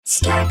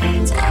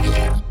Scarpins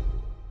Avenue.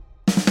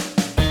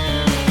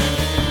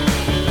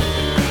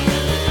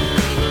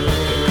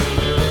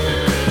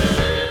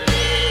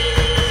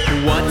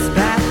 What's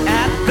that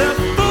at the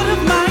foot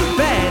of my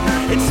bed?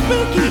 It's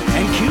spooky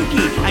and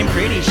kooky, I'm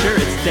pretty sure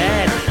it's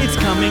dead. It's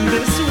coming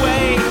this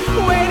way.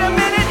 Wait a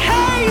minute,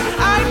 hey,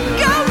 I'm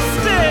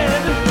ghosted!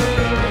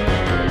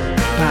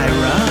 By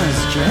Roz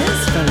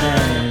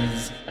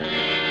Dressfelez.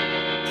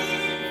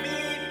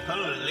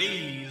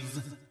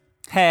 Please.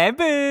 Hey,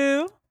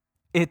 boo.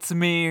 It's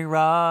me,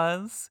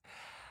 Roz.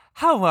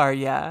 How are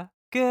ya?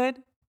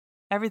 Good?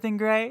 Everything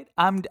great?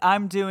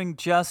 I'm doing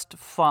just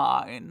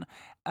fine.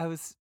 I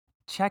was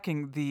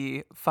checking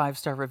the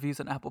 5-star reviews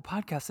on Apple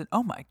Podcasts, and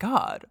oh my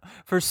god,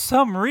 for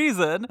some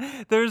reason,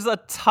 there's a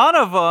ton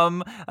of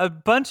them, a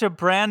bunch of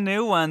brand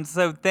new ones.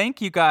 So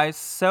thank you guys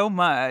so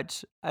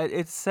much.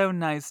 It's so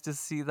nice to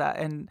see that,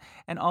 and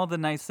all the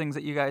nice things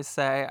that you guys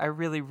say. I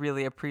really,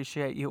 really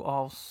appreciate you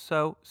all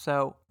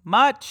so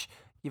much.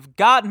 You've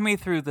gotten me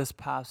through this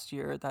past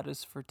year, that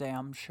is for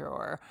damn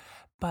sure.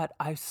 But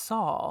I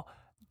saw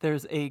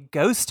there's a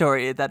ghost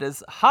story that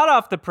is hot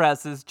off the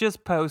presses,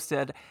 just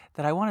posted,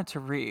 that I wanted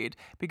to read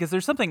because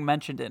there's something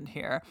mentioned in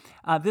here.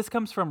 This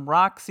comes from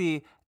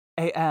Roxy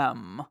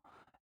AM,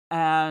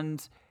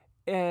 and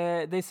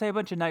they say a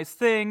bunch of nice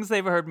things.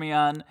 They've heard me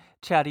on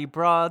Chatty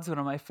Broads, one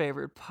of my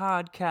favorite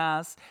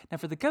podcasts. Now,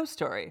 for the ghost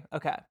story,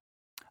 okay,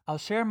 I'll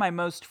share my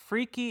most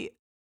freaky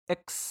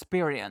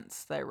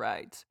experience, they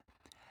write.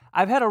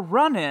 I've had a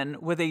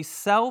run-in with a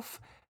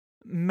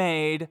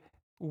self-made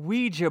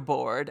Ouija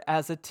board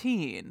as a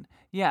teen.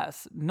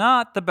 Yes,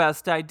 not the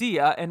best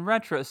idea in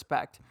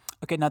retrospect.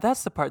 Okay, now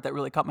that's the part that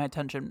really caught my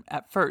attention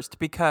at first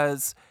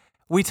because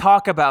we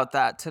talk about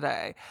that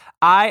today.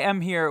 I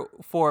am here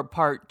for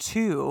part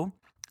 2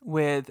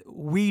 with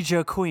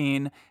Ouija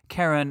Queen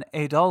Karen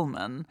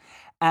Edelman.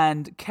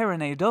 And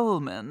Karen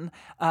Edelman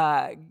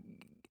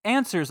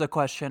answers a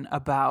question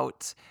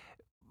about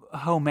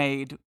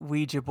homemade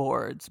Ouija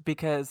boards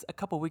because a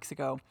couple weeks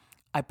ago,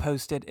 I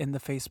posted in the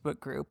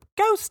Facebook group,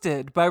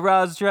 Ghosted by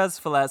Roz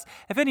Dressfelez.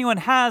 If anyone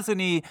has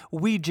any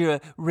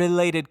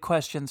Ouija-related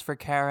questions for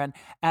Karen,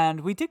 and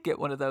we did get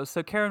one of those,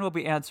 so Karen will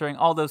be answering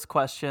all those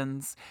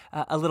questions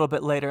a little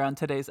bit later on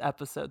today's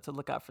episode, so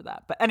look out for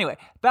that. But anyway,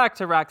 back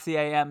to Roxy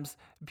AM's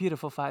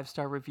beautiful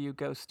 5-star review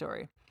ghost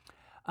story.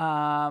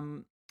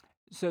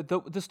 So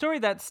the story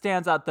that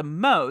stands out the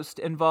most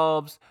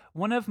involves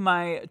one of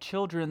my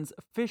children's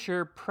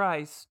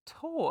Fisher-Price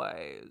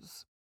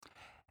toys.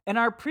 In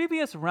our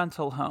previous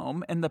rental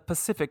home in the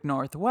Pacific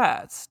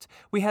Northwest,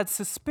 we had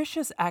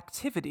suspicious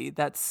activity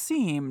that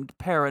seemed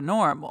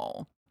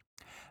paranormal.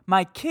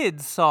 My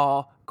kids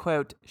saw,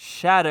 quote,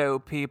 shadow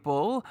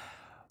people.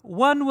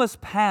 One was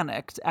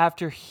panicked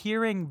after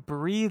hearing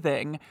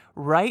breathing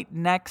right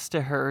next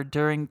to her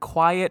during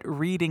quiet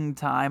reading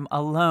time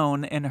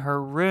alone in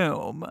her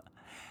room.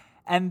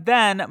 And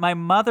then my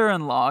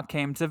mother-in-law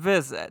came to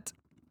visit.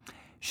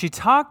 She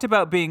talked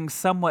about being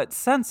somewhat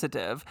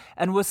sensitive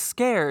and was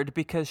scared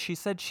because she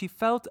said she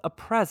felt a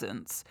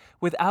presence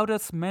without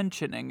us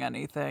mentioning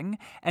anything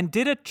and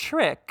did a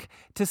trick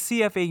to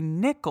see if a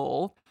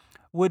nickel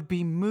would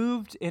be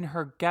moved in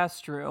her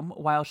guest room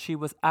while she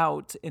was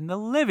out in the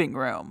living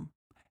room.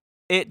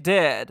 It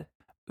did.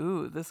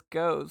 Ooh, this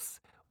ghost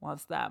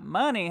wants that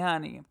money,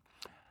 honey.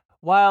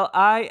 While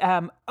I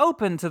am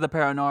open to the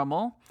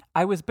paranormal,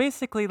 I was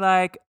basically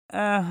like,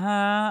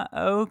 okay.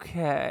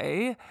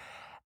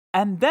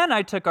 And then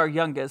I took our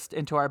youngest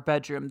into our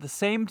bedroom the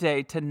same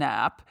day to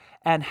nap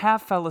and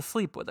half fell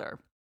asleep with her.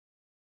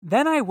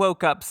 Then I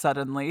woke up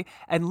suddenly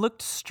and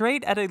looked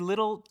straight at a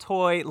little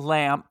toy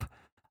lamp,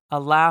 a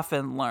laugh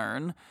and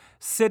learn,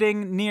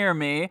 sitting near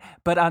me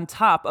but on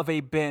top of a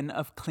bin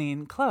of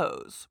clean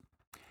clothes.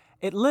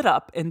 It lit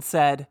up and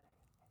said,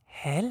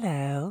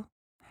 "Hello,"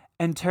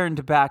 and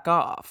turned back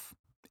off.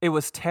 It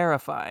was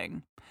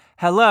terrifying.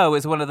 Hello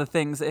is one of the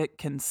things it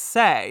can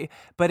say,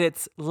 but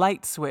its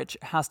light switch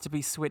has to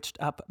be switched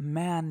up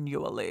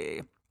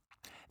manually.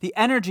 The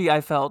energy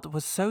I felt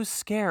was so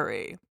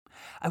scary.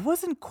 I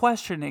wasn't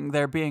questioning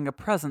there being a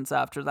presence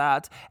after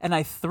that, and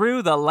I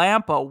threw the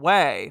lamp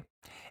away.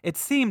 It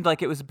seemed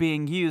like it was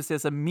being used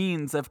as a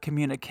means of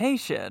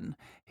communication.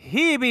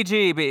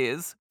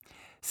 Heebie-jeebies!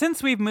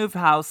 Since we've moved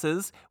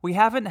houses, we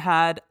haven't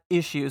had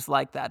issues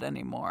like that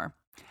anymore.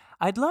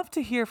 I'd love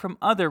to hear from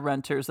other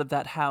renters of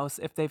that house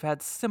if they've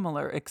had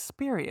similar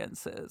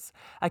experiences.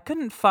 I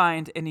couldn't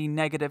find any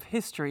negative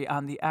history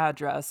on the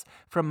address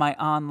from my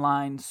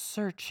online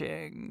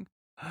searching.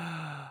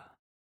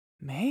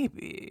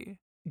 Maybe.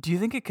 Do you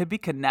think it could be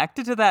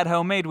connected to that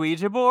homemade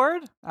Ouija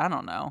board? I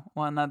don't know.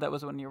 Well, no, that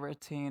was when you were a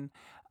teen.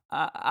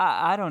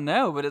 I don't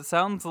know, but it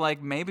sounds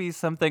like maybe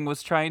something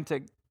was trying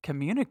to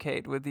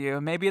communicate with you.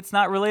 Maybe it's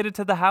not related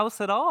to the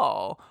house at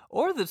all,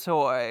 or the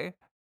toy.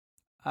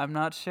 I'm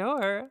not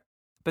sure.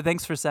 But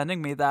thanks for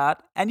sending me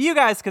that. And you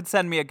guys could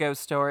send me a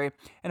ghost story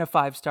and a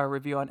 5-star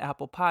review on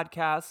Apple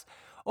Podcasts.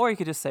 Or you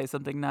could just say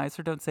something nice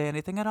or don't say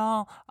anything at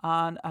all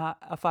on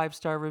a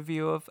 5-star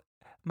review of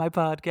my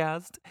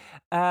podcast.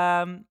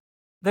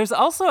 There's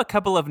also a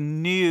couple of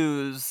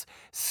news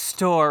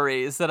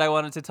stories that I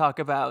wanted to talk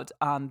about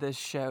on this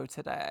show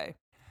today.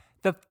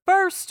 The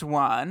first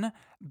one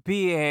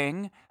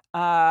being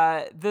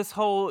this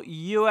whole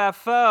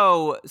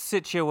UFO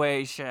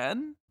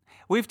situation.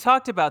 We've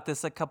talked about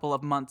this a couple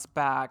of months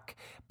back,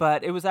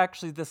 but it was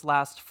actually this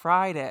last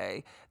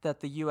Friday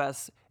that the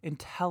U.S.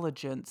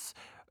 intelligence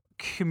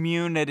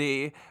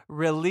community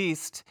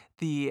released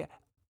the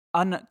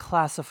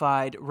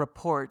unclassified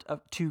report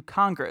to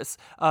Congress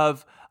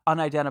of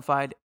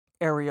unidentified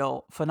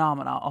aerial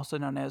phenomena, also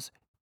known as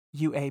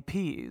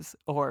UAPs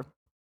or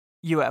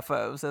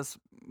UFOs, as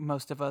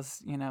most of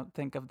us,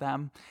 think of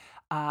them.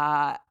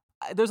 Uh,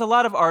 there's a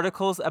lot of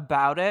articles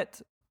about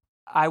it.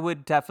 I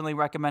would definitely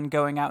recommend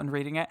going out and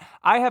reading it.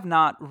 I have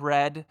not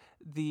read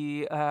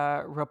the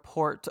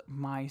report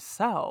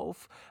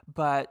myself,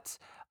 but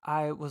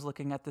I was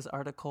looking at this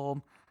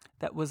article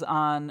that was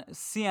on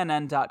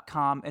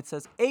CNN.com. It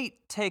says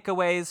 8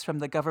 takeaways from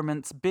the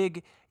government's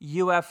big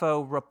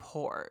UFO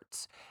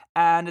report.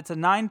 And it's a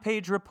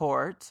 9-page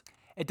report.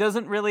 It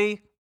doesn't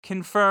really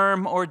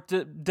confirm or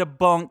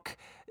debunk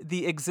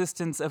the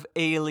existence of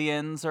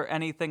aliens or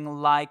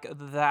anything like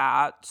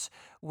that,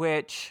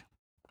 which,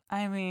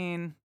 I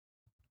mean,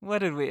 what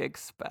did we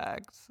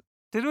expect?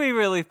 Did we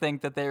really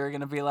think that they were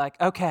going to be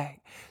like, okay,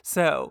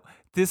 so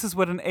this is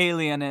what an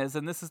alien is,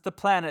 and this is the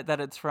planet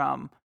that it's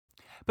from?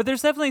 But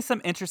there's definitely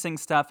some interesting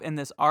stuff in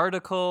this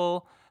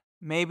article.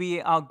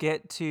 Maybe I'll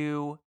get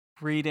to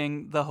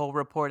reading the whole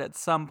report at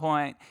some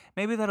point.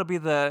 Maybe that'll be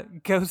the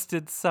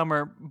Ghosted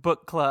Summer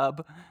Book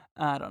Club.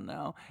 I don't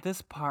know.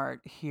 This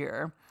part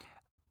here,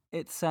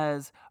 it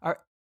says, our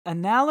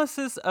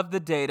analysis of the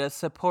data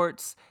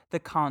supports the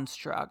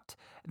construct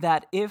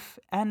that if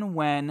and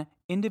when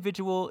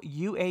individual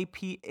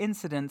UAP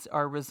incidents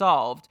are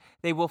resolved,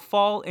 they will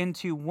fall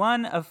into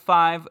one of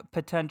 5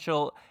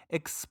 potential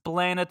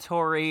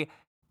explanatory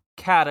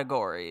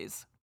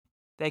categories.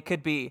 They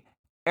could be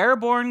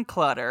airborne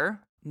clutter,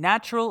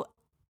 natural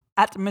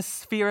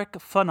atmospheric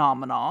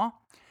phenomena,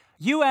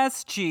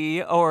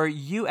 USG or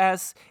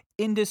U.S.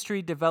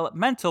 industry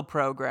developmental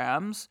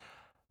programs,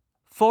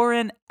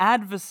 foreign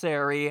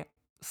adversary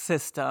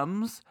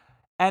systems,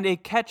 and a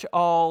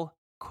catch-all,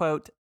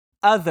 quote,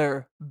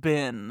 other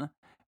bin,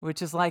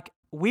 which is like,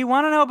 we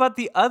want to know about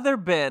the other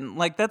bin.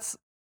 Like, that's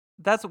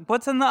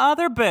what's in the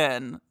other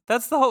bin.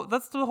 That's the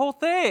whole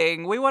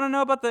thing. We want to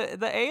know about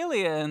the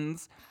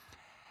aliens.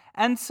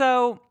 And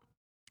so,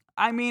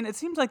 I mean, it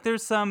seems like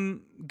there's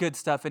some good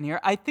stuff in here.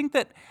 I think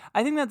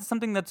that's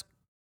something that's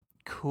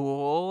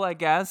cool, I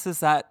guess,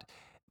 is that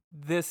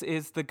this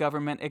is the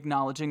government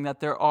acknowledging that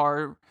there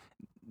are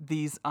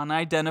these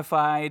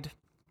unidentified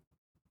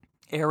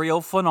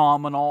aerial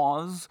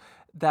phenomena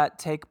that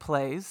take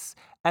place.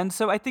 And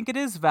so I think it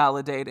is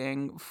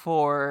validating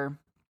for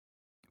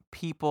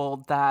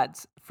people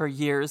that for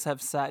years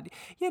have said,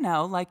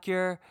 like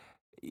your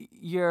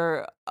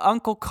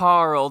Uncle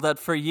Carl that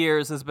for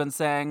years has been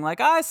saying, like,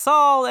 I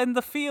saw in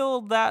the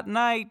field that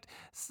night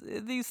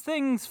these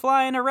things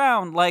flying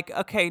around. Like,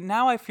 okay,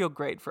 now I feel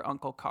great for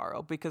Uncle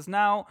Carl, because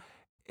now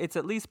it's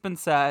at least been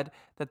said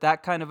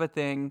that kind of a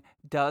thing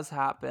does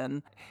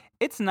happen.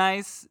 It's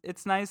nice.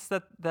 It's nice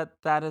that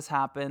has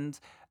happened,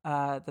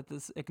 that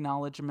this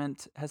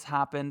acknowledgement has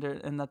happened,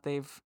 and that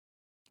they've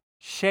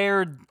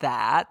shared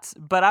that.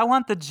 But I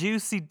want the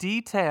juicy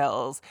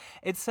details.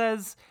 It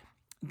says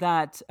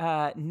that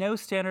no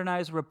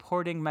standardized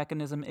reporting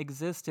mechanism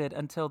existed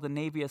until the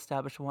Navy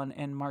established one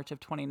in March of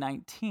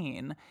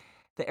 2019.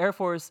 The Air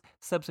Force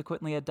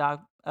subsequently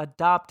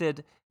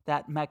adopted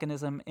that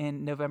mechanism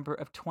in November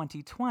of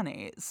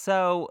 2020.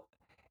 So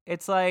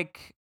it's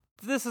like,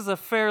 this is a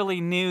fairly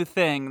new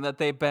thing that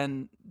they've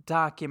been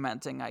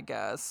documenting, I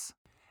guess.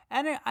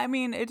 And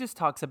it just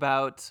talks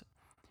about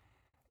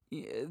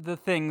the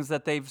things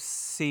that they've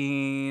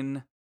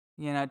seen.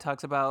 It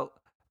talks about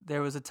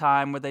there was a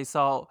time where they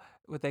saw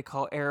what they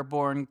call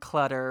airborne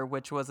clutter,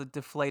 which was a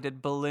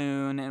deflated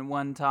balloon at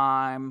one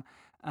time.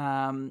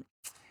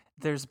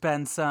 There's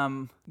been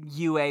some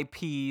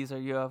UAPs or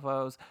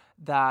UFOs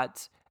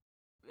that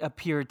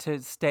appeared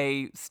to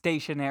stay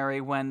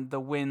stationary when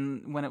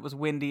it was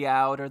windy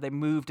out, or they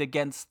moved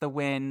against the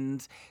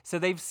wind. So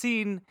they've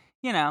seen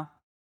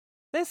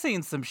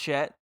some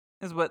shit,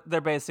 is what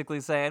they're basically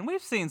saying.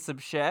 We've seen some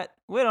shit.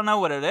 We don't know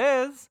what it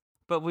is,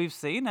 but we've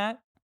seen it.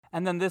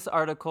 And then this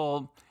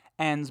article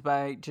ends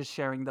by just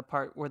sharing the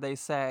part where they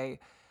say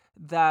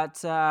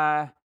that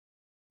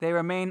they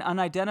remain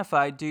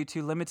unidentified due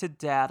to limited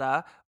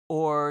data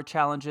or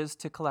challenges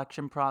to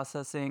collection,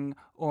 processing,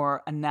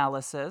 or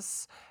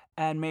analysis,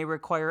 and may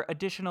require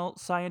additional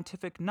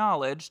scientific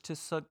knowledge to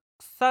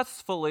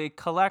successfully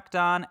collect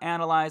on,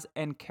 analyze,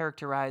 and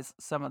characterize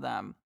some of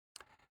them.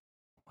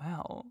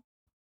 Well,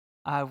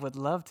 I would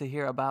love to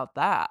hear about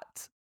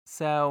that.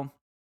 So,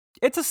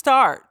 it's a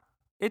start.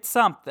 It's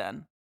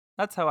something.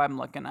 That's how I'm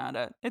looking at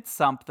it. It's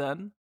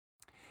something.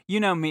 You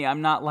know me,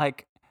 I'm not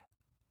like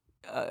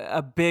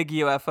a big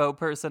UFO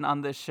person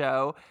on this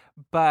show,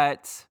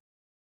 but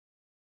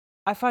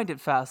I find it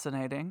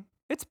fascinating.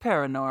 It's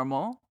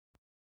paranormal.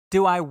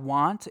 Do I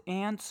want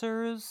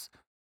answers?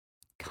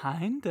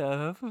 Kind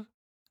of.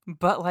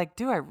 But like,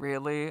 do I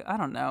really? I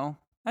don't know.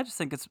 I just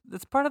think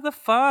it's part of the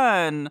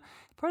fun.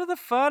 Part of the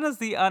fun is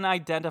the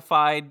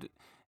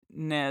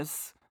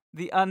unidentifiedness,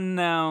 the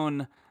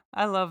unknown.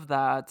 I love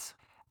that.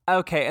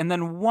 Okay, and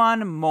then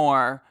one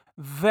more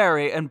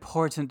very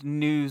important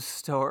news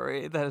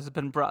story that has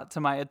been brought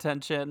to my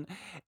attention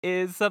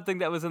is something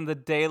that was in the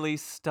Daily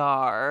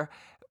Star,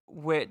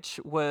 which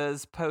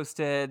was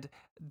posted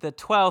the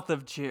 12th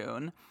of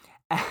June.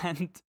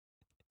 And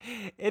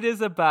it is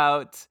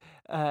about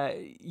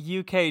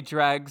UK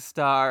drag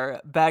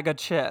star Baga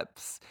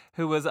Chips,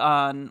 who was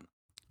on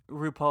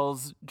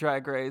RuPaul's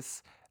Drag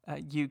Race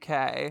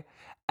UK.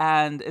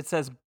 And it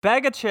says,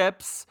 Baga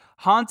Chips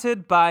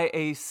haunted by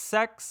a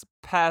sex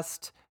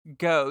pest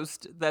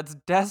ghost that's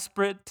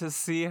desperate to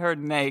see her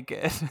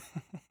naked.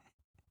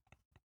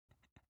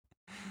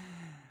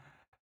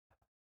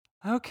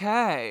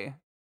 Okay.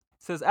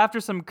 It says, after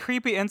some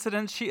creepy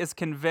incidents, she is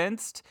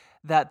convinced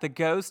that the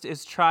ghost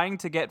is trying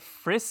to get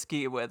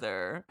frisky with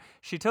her.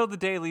 She told the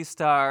Daily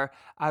Star,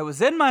 I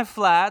was in my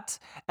flat,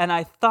 and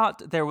I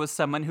thought there was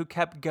someone who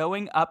kept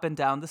going up and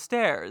down the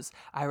stairs.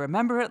 I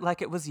remember it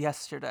like it was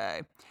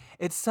yesterday.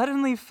 It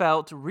suddenly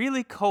felt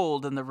really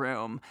cold in the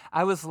room.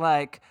 I was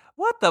like,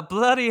 what the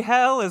bloody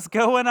hell is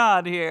going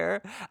on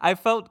here? I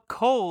felt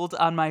cold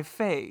on my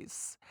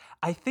face.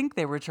 I think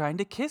they were trying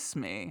to kiss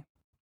me.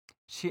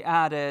 She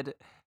added,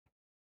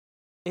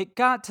 it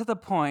got to the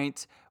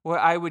point where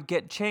I would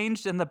get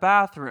changed in the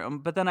bathroom,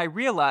 but then I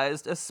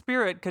realized a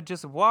spirit could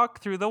just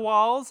walk through the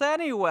walls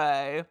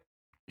anyway.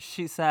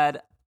 She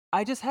said,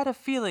 I just had a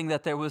feeling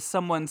that there was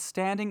someone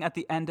standing at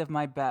the end of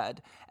my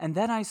bed, and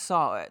then I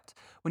saw it.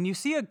 When you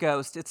see a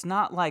ghost, it's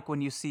not like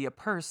when you see a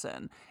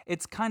person.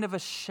 It's kind of a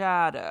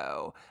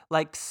shadow,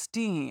 like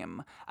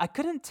steam. I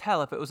couldn't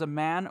tell if it was a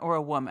man or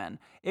a woman.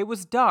 It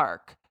was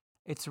dark.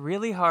 It's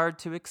really hard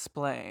to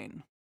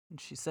explain. And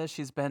she says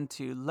she's been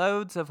to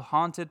loads of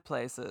haunted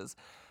places.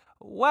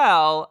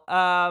 Well,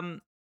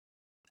 I'm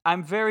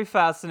very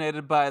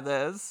fascinated by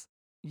this.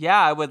 Yeah,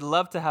 I would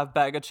love to have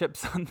Baga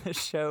Chips on this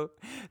show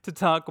to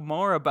talk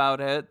more about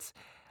it.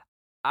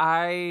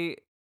 I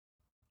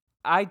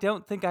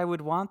don't think I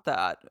would want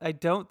that. I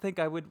don't think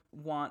I would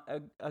want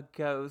a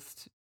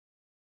ghost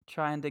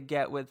trying to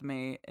get with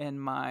me in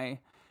my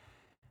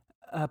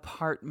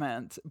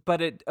apartment.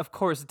 But it, of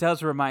course,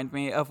 does remind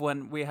me of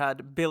when we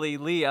had Billie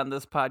Lee on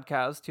this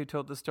podcast, who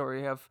told the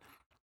story of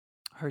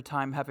her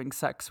time having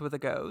sex with a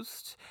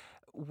ghost,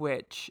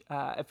 which,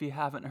 if you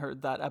haven't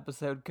heard that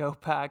episode, go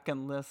back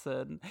and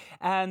listen.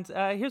 And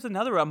here's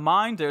another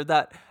reminder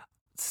that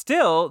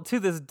still, to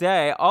this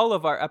day, all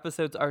of our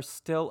episodes are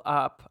still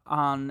up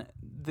on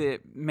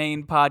the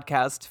main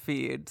podcast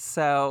feed.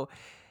 So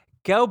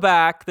go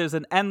back. There's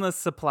an endless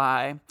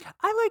supply.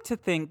 I like to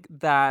think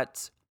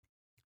that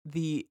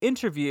the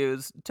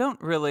interviews don't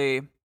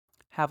really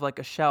have like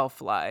a shelf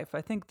life.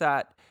 I think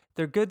that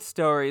they're good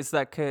stories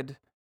that could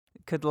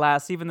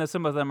last, even though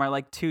some of them are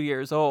like 2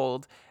 years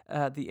old,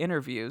 the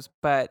interviews.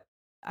 But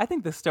I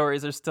think the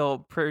stories are still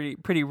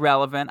pretty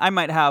relevant. I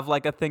might have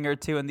like a thing or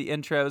two in the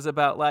intros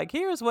about like,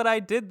 here's what I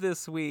did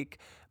this week.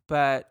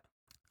 But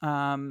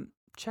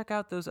check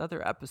out those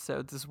other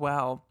episodes as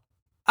well.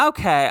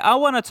 Okay, I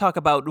want to talk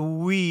about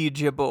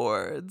Ouija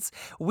boards.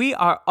 We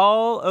are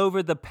all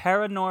over the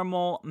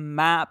paranormal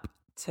map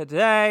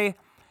today,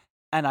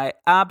 and I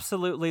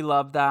absolutely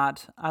love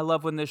that. I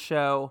love when this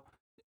show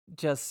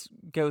just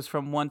goes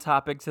from one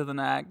topic to the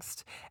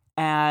next.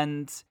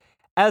 And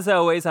as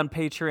always, on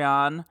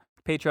Patreon,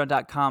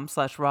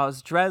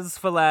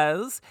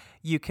 patreon.com/RozDresFilez,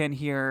 you can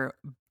hear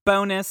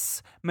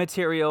bonus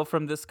material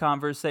from this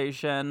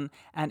conversation.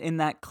 And in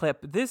that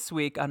clip this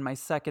week on my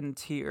second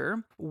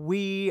tier,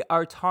 we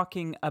are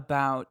talking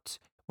about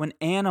when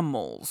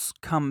animals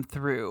come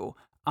through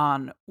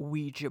on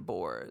Ouija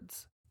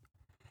boards.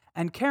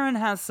 And Karen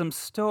has some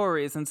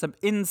stories and some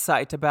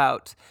insight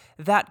about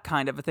that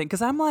kind of a thing.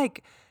 Because I'm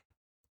like,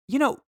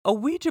 a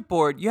Ouija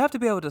board, you have to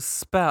be able to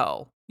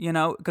spell,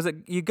 because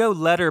you go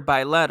letter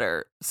by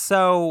letter.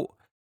 So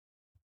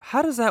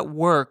how does that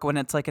work when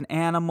it's like an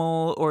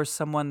animal or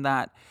someone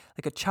that,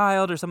 like a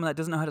child or someone that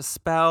doesn't know how to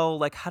spell?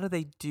 Like, how do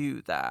they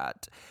do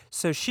that?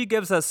 So she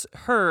gives us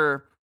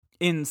her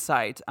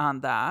insight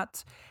on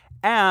that.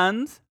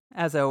 And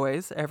as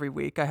always, every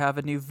week I have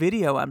a new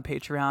video on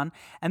Patreon.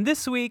 And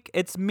this week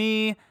it's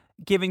me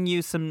giving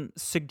you some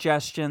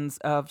suggestions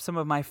of some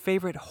of my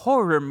favorite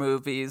horror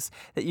movies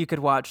that you could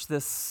watch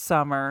this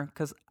summer.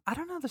 Because I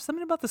don't know, there's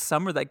something about the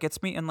summer that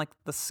gets me in like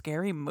the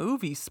scary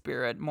movie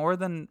spirit more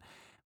than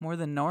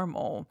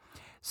normal.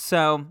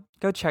 So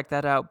go check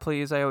that out,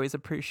 please. I always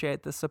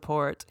appreciate the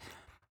support.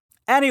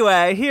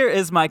 Anyway, here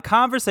is my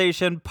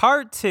conversation,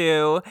 part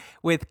 2,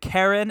 with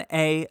Karen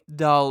A.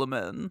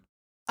 Dahlman.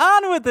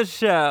 On with the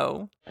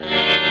show.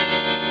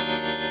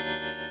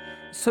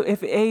 So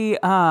if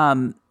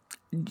an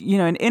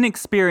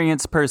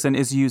inexperienced person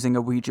is using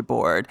a Ouija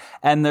board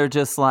and they're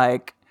just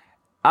like,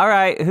 all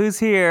right, who's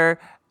here?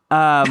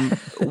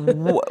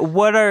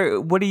 What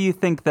do you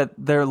think that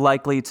they're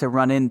likely to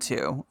run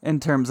into in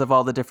terms of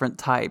all the different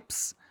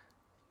types?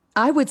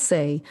 I would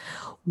say,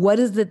 what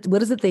is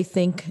it they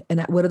think,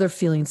 and what are their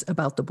feelings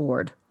about the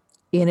board?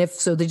 And if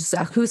so, they just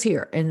ask, who's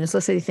here? And let's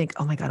say they think,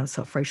 oh my God, I'm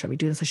so afraid. Should I be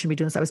doing this? I shouldn't be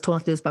doing this. I was told not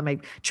to do this by my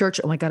church.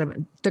 Oh my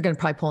God, they're going to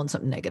probably pull in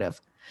something negative.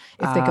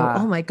 If they go,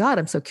 oh my God,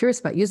 I'm so curious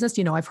about using this.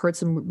 I've heard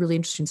some really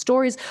interesting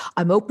stories.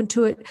 I'm open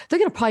to it. They're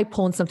going to probably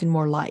pull in something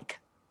more like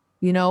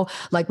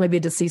maybe a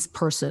deceased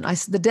person.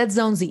 The dead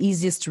zone's the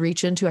easiest to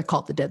reach into. I call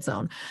it the dead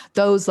zone.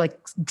 Those like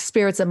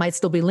spirits that might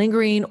still be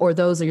lingering, or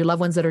those are your loved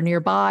ones that are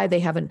nearby.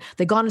 They've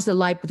gone into the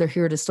light, but they're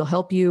here to still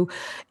help you.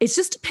 It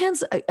just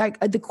depends.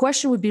 The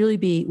question would really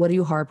be, what are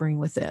you harboring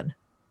within?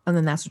 And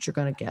then that's what you're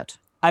going to get.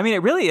 I mean,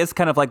 it really is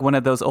kind of like one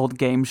of those old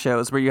game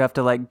shows where you have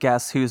to like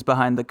guess who's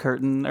behind the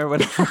curtain or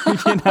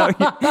whatever.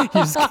 You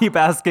just keep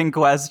asking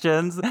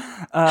questions.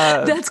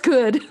 That's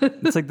good.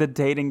 It's like the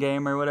dating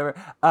game or whatever.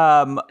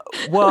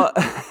 Well,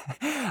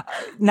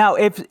 now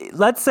if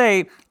let's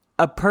say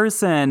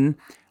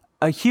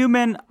a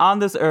human on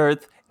this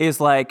earth is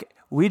like,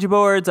 Ouija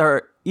boards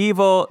are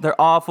evil, they're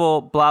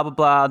awful, blah, blah,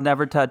 blah,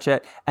 never touch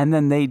it. And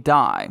then they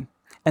die.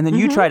 And then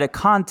you try to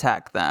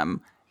contact them.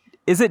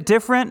 Is it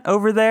different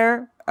over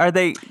there?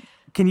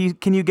 Can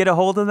you get a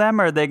hold of them,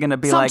 or are they going to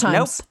be Sometimes. like,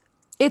 nope?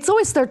 It's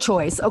always their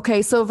choice.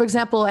 Okay, so for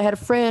example, I had a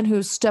friend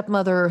whose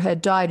stepmother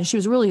had died, and she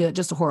was really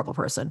just a horrible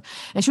person.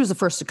 And she was the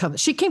first to come.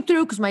 She came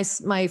through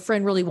because my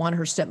friend really wanted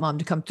her stepmom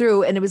to come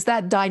through, and it was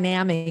that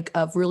dynamic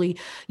of really,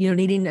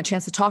 needing a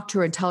chance to talk to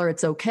her and tell her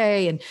it's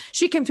okay. And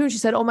she came through and she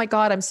said, "Oh my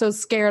God, I'm so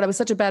scared. I was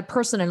such a bad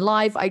person in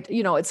life.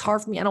 It's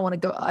hard for me. I don't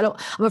want to go.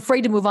 I'm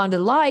afraid to move on to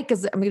the light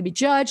because I'm going to be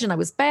judged. And I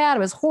was bad. I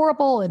was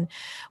horrible." And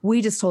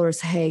we just told her,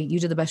 "Hey, you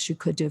did the best you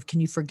could do.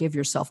 Can you forgive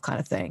yourself?" kind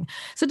of thing.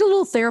 So did a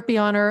little therapy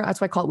on her. That's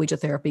why I call it Ouija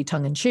therapy.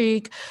 Tongue in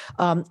cheek.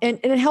 And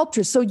it helped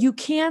her. So you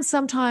can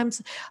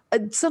sometimes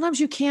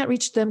you can't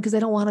reach them because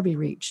they don't want to be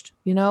reached,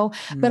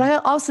 But I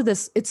also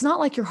it's not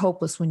like you're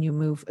hopeless when you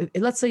move.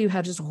 Let's say you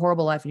had just a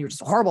horrible life and you're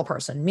just a horrible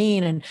person,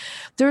 mean, and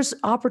there's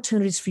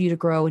opportunities for you to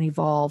grow and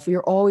evolve.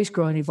 You're always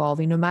growing and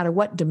evolving, no matter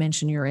what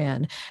dimension you're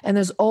in. And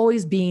there's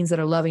always beings that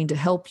are loving to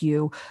help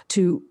you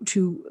to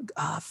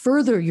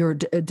further your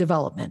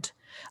development.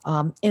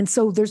 And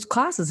so there's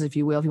classes, if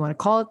you will, if you want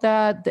to call it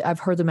that. I've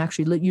heard them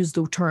actually use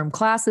the term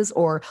classes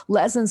or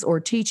lessons or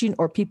teaching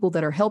or people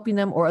that are helping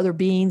them or other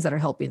beings that are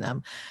helping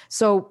them.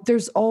 So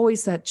there's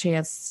always that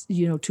chance,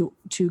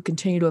 to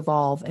continue to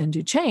evolve and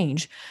to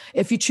change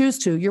if you choose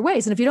to your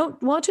ways. And if you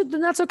don't want to,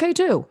 then that's okay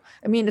too.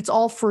 I mean, it's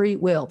all free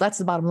will. That's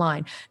the bottom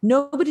line.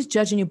 Nobody's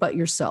judging you but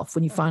yourself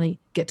when you finally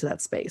get to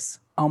that space.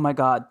 Oh my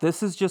God,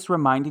 this is just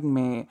reminding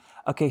me.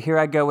 Okay, here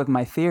I go with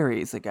my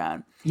theories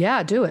again.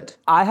 Yeah, do it.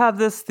 I have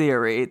this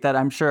theory that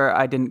I'm sure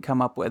I didn't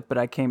come up with, but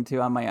I came to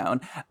on my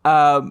own,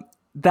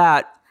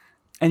 that,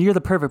 and you're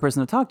the perfect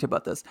person to talk to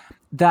about this,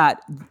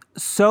 that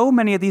so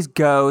many of these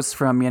ghosts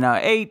from,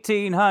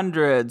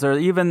 1800s or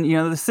even, the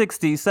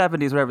 60s,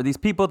 70s, whatever, these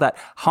people that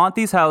haunt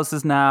these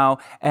houses now,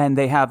 and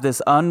they have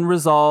this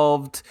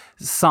unresolved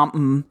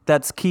something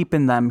that's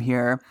keeping them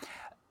here,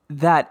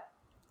 that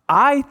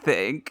I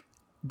think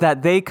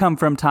that they come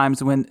from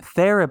times when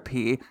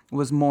therapy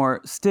was more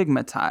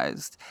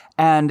stigmatized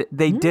and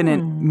they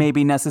didn't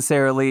maybe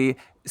necessarily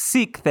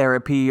seek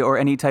therapy or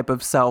any type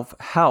of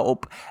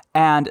self-help.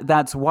 And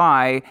that's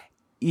why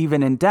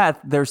even in death,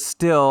 they're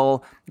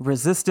still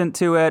resistant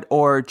to it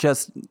or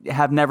just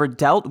have never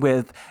dealt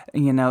with,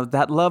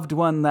 that loved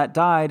one that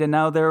died and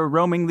now they're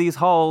roaming these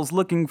halls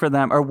looking for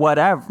them or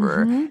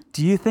whatever.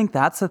 Do you think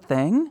that's a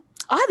thing?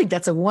 I think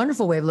that's a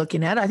wonderful way of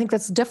looking at it. I think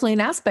that's definitely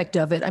an aspect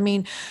of it. I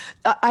mean,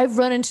 I've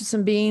run into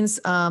some beings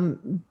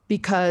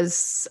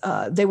because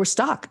they were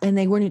stuck and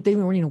they weren't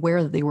even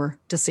aware that they were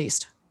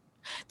deceased.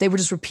 They were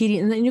just repeating,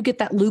 and then you get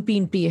that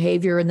looping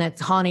behavior and that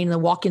haunting and the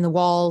walking the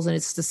walls, and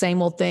it's the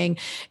same old thing.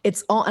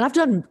 It's all, and I've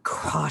done,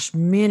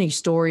 many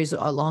stories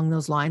along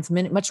those lines,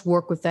 much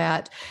work with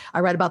that. I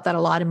write about that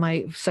a lot in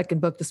my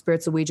second book, The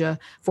Spirits of Ouija,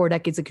 4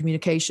 Decades of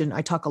Communication.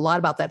 I talk a lot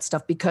about that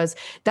stuff because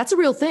that's a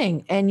real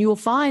thing. And you'll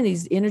find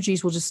these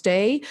energies will just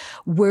stay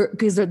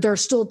because they're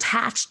still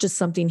attached to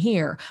something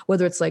here,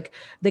 whether it's like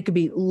they could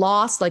be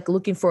lost, like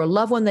looking for a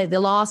loved one they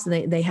lost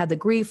and they had the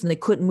grief and they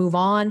couldn't move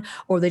on,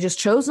 or they just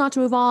chose not to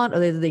move on,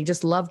 or they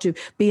just love to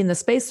be in the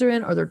space they're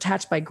in, or they're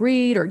attached by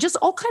greed, or just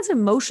all kinds of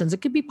emotions.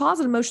 It could be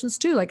positive emotions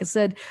too. Like I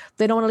said,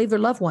 they don't want to leave their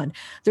loved one.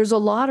 There's a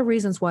lot of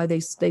reasons why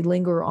they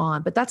linger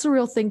on, but that's a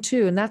real thing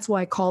too. And that's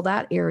why I call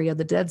that area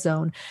the dead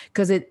zone,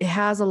 because it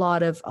has a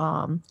lot of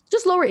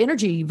just lower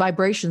energy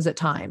vibrations at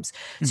times.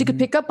 So you could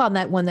pick up on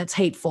that one that's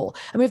hateful.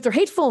 I mean, if they're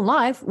hateful in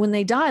life, when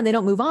they die and they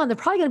don't move on, they're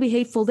probably going to be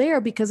hateful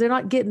there because they're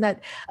not getting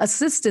that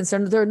assistance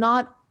and they're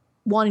not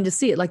wanting to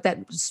see it. Like that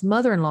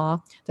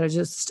mother-in-law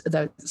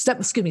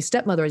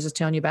stepmother I was just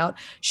telling you about,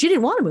 she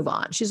didn't want to move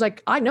on. She's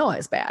like, I know I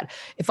was bad.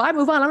 If I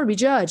move on, I'm going to be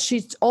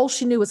judged. All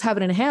she knew was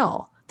heaven and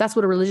hell. That's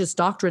what a religious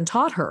doctrine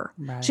taught her.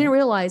 Right. She didn't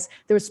realize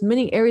there was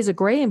many areas of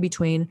gray in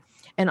between.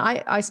 And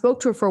I spoke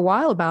to her for a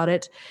while about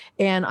it.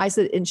 And I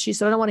said, and she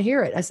said, I don't want to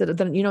hear it. I said,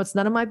 then, it's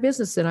none of my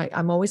business. And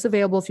I'm always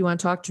available if you want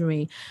to talk to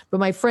me. But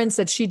my friend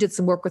said she did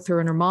some work with her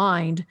in her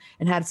mind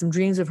and had some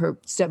dreams of her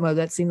stepmother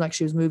that seemed like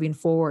she was moving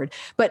forward.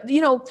 But,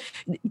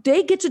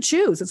 they get to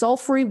choose. It's all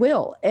free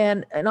will.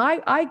 And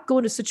I go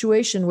into a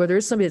situation where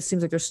there's somebody that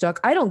seems like they're stuck.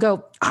 I don't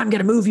go, I'm going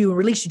to move you and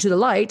release you to the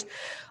light.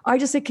 I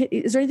just say,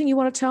 is there anything you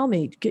want to tell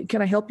me?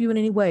 Can I help you in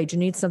any way? Do you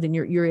need something?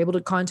 You're able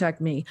to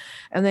contact me.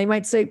 And they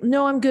might say,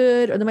 no, I'm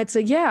good. Or they might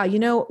say, yeah,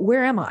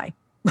 where am I?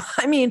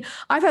 I mean,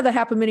 I've had that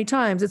happen many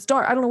times. It's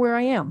dark. I don't know where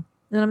I am.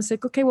 And I'm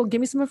like, okay, well, give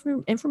me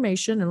some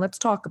information and let's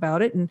talk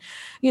about it. And,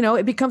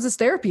 it becomes this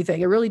therapy thing.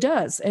 It really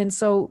does. And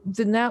so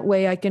then that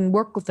way I can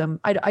work with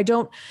them. I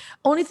don't,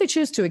 only if they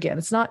choose to, again,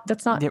 that's not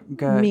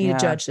me to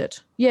judge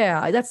it.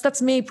 Yeah.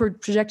 That's me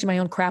projecting my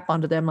own crap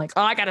onto them. Like,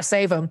 oh, I got to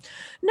save them.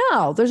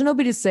 No, there's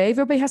nobody to save.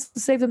 Everybody has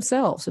to save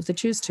themselves if they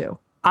choose to.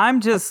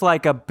 I'm just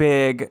like a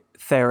big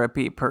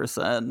therapy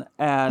person.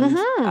 And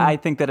I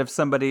think that if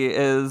somebody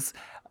is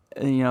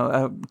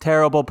a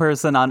terrible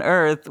person on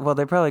earth, well,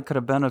 they probably could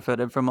have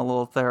benefited from a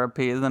little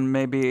therapy. Then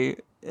maybe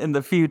in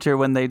the future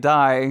when they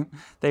die,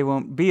 they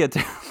won't be a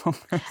terrible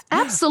person.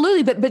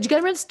 Absolutely. But you got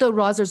to remember still,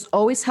 Roz, there's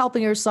always help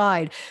on your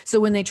side. So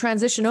when they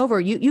transition over,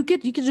 you can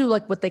do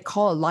like what they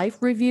call a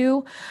life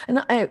review.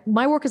 And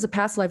my work as a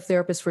past life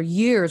therapist for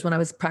years, when I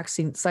was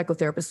practicing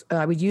psychotherapist,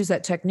 I would use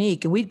that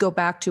technique and we'd go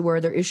back to where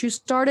their issues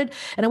started.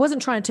 And I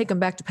wasn't trying to take them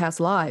back to past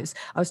lives.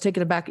 I was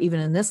taking them back even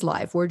in this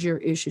life. Where'd your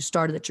issue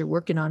started that you're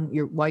working on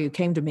while you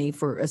came to me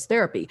as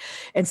therapy?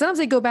 And sometimes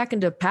they go back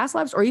into past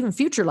lives or even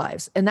future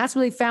lives. And that's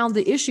where they found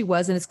the issue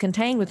was, and it's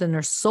contained within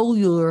their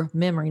cellular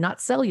memory,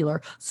 not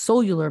cellular,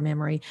 cellular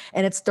memory.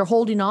 And they're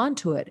holding on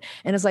to it.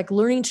 And it's like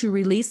learning to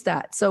release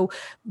that. So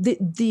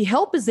the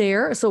help is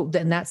there. So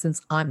in that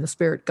sense, I'm the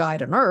spirit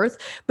guide on earth,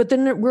 but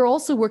then we're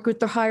also working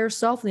with their higher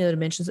self in the other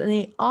dimensions. And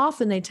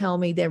they tell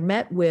me they're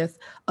met with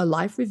a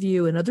life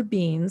review and other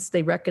beings.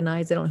 They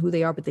recognize, they don't know who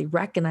they are, but they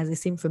recognize, they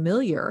seem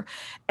familiar.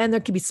 And there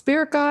could be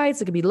spirit guides.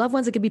 It could be loved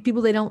ones. It could be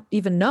people they don't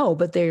even know,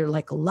 but they're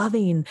like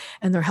loving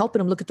and they're helping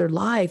them look at their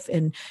life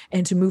and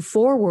to move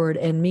forward,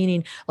 and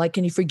meaning like,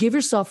 can you forgive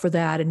yourself for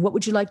that? And what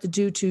would you like to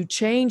do to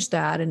change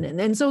that?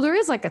 And so there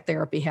is like a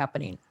therapy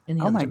happening in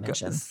the other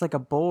dimension. God, it's like a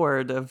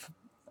board of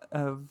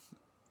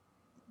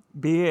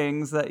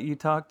beings that you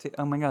talk to.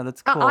 Oh my God,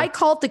 that's cool. I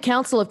call it the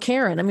Council of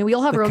Karen. I mean, we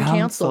all have our own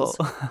councils.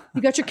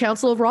 You got your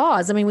Council of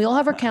Roz. I mean, we all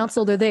have our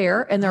council. They're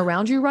there and they're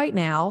around you right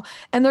now.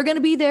 And they're going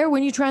to be there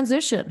when you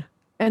transition.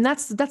 And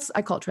that's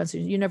I call it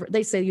transition.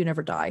 They say you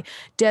never die.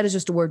 Dead is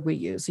just a word we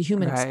use, a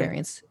human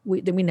experience. We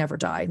never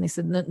die. And they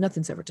said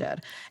nothing's ever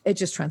dead. It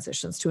just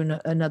transitions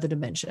to another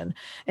dimension.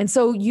 And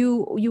so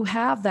you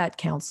have that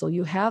council,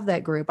 you have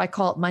that group. I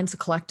call it, mine's a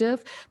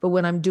collective, but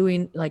when I'm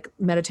doing like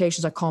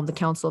meditations, I call them the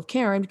Council of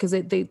Karen because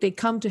they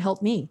come to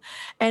help me.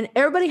 And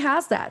everybody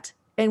has that.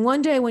 And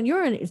one day when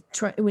you're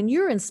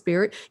in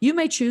spirit, you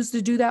may choose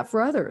to do that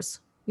for others.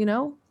 We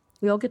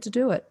all get to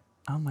do it.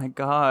 Oh my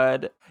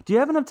God. Do you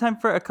have enough time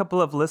for a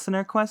couple of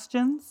listener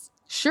questions?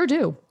 Sure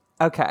do.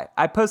 Okay.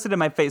 I posted in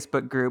my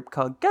Facebook group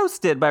called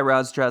Ghosted by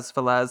Roz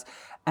Drezfalez.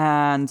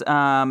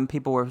 And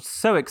people were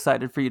so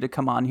excited for you to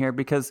come on here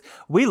because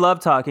we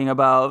love talking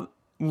about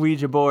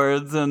Ouija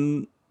boards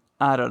and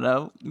I don't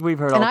know. We've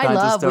heard all kinds of stories. And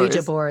I love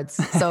Ouija boards.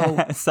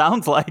 So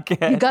sounds like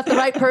it. You got the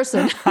right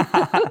person.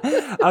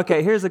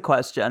 Okay, here's a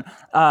question.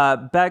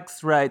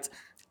 Bex writes,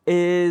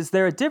 is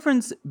there a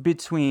difference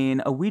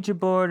between a Ouija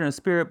board and a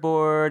spirit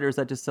board, or is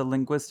that just a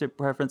linguistic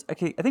preference?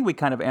 Okay, I think we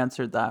kind of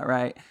answered that,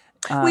 right?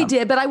 We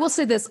did, but I will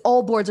say this,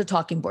 all boards are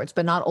talking boards,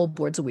 but not all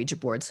boards are Ouija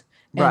boards.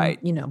 And,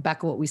 right.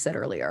 Back to what we said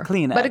earlier.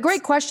 Kleenex. But a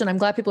great question. I'm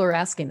glad people are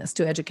asking this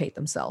to educate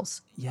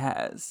themselves.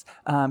 Yes.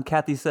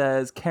 Kathy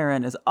says,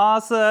 Karen is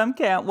awesome.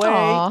 Can't wait.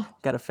 Aww.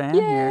 Got a fan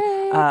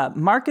here.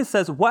 Marcus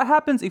says, what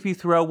happens if you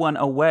throw one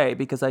away?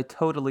 Because I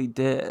totally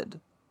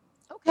did.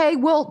 Okay,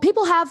 well,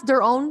 people have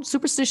their own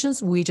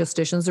superstitions,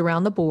 Ouija-stitions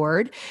around the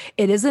board.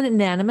 It is an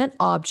inanimate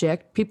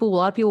object. A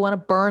lot of people want to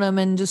burn them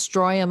and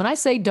destroy them. And I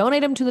say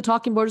donate them to the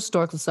Talking Board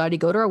Historical Society.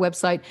 Go to our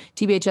website,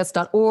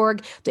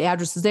 tbhs.org. The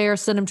address is there.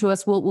 Send them to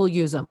us. We'll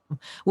use them.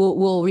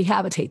 We'll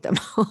rehabilitate them.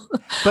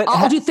 But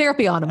I'll do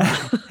therapy on them.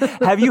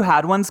 Have you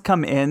had ones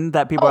come in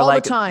that people are like,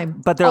 all the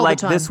time. But they're like,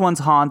 this one's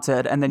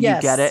haunted, and then you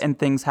get it and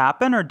things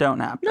happen or don't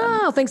happen?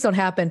 No, things don't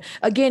happen.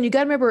 Again, you got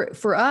to remember,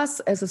 for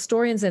us as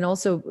historians, and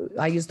also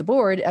I use the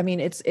board, I mean,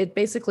 it's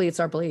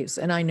our beliefs.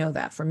 And I know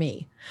that for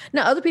me.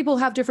 Now, other people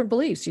have different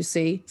beliefs, you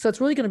see. So it's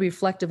really going to be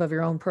reflective of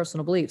your own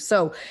personal beliefs.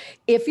 So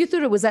if you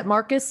threw it, was that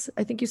Marcus,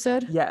 I think you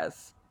said?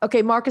 Yes.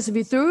 Okay, Marcus, if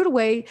you threw it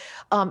away,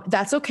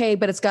 that's okay,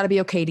 but it's got to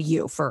be okay to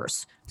you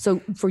first. So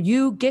for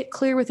you, get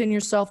clear within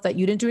yourself that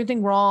you didn't do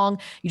anything wrong.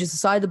 You just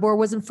decided the board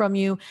wasn't from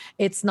you.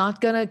 It's not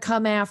going to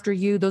come after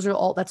you. That's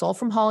all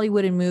from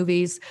Hollywood and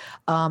movies.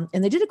 And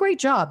they did a great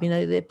job.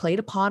 They played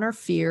upon our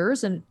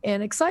fears and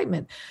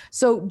excitement.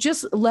 So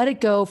just let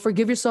it go.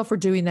 Forgive yourself for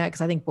doing that,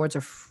 because I think boards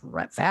are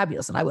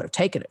fabulous and I would have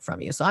taken it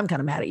from you. So I'm kind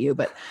of mad at you,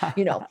 but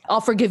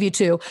I'll forgive you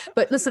too.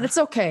 But listen, it's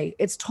okay.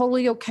 It's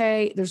totally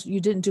okay. You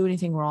didn't do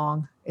anything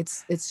wrong.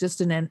 It's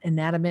just an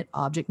inanimate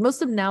object.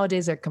 Most of them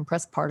nowadays are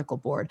compressed particle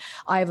board.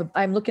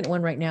 I'm looking at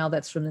one right now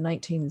that's from the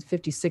 1950s,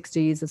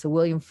 60s. It's a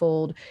William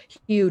Fold,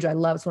 huge. I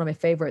love it. It's one of my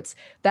favorites.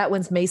 That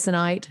one's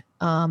masonite.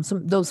 Some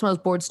of those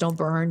boards don't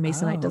burn.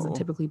 Masonite doesn't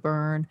typically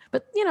burn,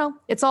 but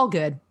it's all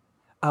good.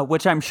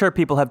 Which I'm sure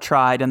people have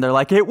tried and they're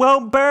like, it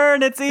won't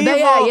burn, it's evil.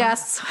 Yeah,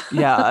 yes.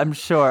 Yeah, I'm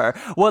sure.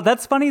 Well,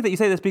 that's funny that you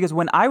say this, because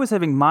when I was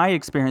having my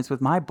experience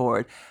with my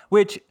board,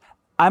 which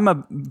I'm a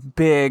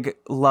big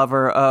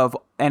lover of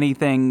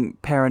anything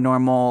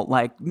paranormal,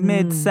 like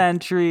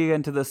mid-century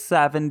into the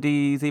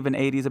 70s, even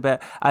 80s a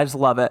bit. I just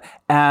love it.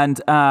 And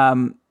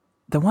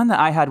the one that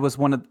I had was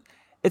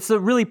it's a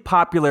really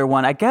popular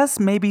one. I guess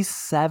maybe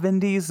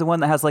 70s, the one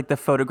that has like the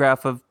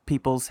photograph of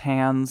people's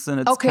hands. And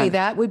it's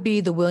that would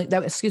be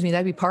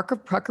that'd be Parker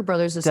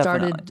Brothers.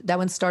 That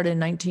one started in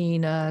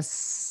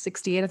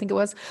 1968, I think it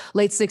was,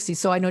 late 60s.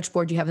 So I know which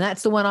board you have. And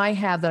that's the one I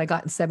have that I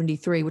got in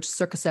 73, which is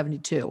circa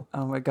 72.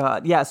 Oh my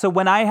God. Yeah. So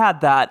when I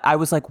had that, I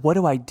was like, what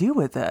do I do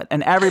with it?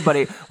 And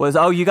everybody was,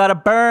 oh, you got to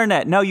burn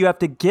it. No, you have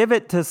to give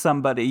it to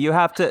somebody. You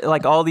have to,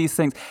 like, all these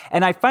things.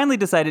 And I finally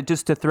decided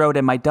just to throw it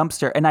in my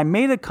dumpster. And I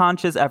made a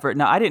conscious effort.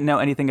 Now, I didn't know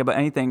anything about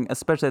anything,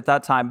 especially at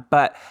that time,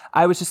 but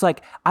I was just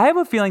like, I have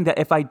a feeling that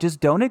if I just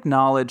don't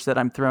acknowledge that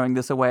I'm throwing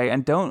this away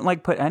and don't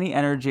like put any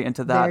energy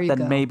into that,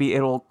 then maybe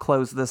it'll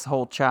close this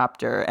whole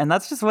chapter. And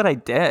that's just what I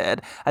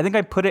did. I think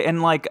I put it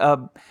in like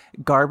a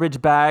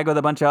garbage bag with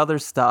a bunch of other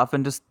stuff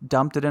and just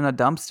dumped it in a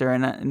dumpster,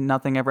 and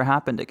nothing ever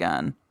happened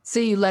again.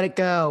 See, you let it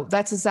go.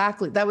 That's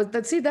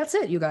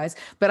it, you guys.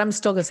 But I'm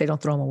still going to say,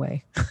 don't throw them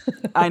away.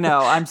 I know.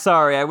 I'm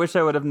sorry. I wish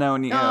I would have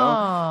known you.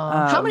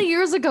 How many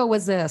years ago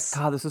was this?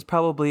 God, this was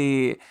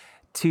probably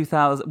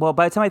 2000. Well,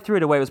 by the time I threw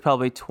it away, it was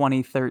probably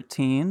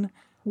 2013.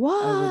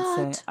 What?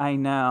 I would say. I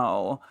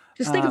know.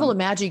 Just think of all the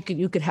magic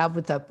you could have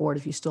with that board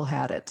if you still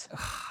had it.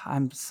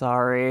 I'm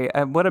sorry.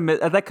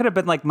 That could have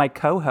been like my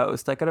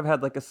co-host. I could have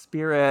had like a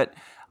spirit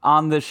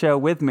on the show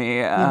with me.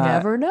 You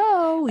never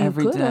know.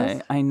 Every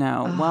day. I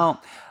know.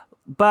 Well,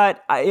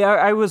 but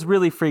I was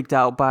really freaked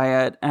out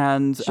by it.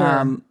 And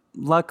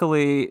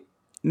luckily,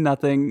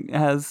 nothing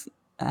has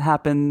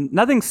happened.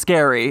 Nothing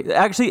scary.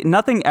 Actually,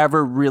 nothing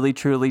ever really,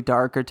 truly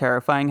dark or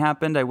terrifying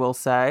happened, I will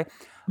say.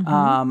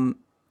 Mm-hmm.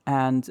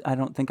 And I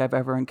don't think I've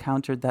ever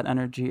encountered that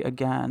energy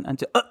again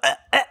until.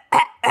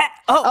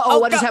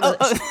 What just happened?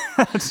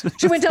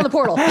 She went down the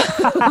portal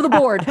with a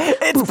board.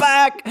 It's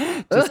back.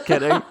 Just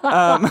kidding.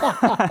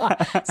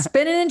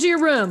 Spinning into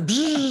your room.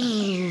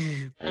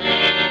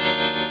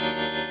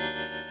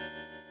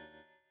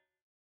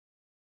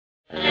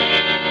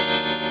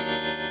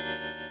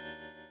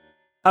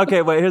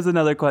 Okay, wait, here's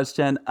another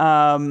question.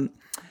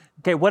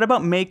 Okay, what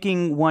about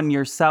making one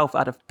yourself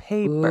out of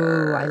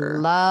paper? Ooh, I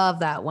love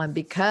that one,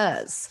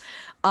 because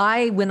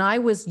when I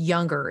was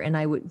younger and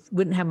I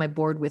wouldn't have my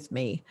board with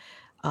me,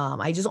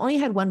 I just only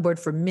had one board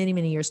for many,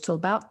 many years till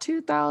about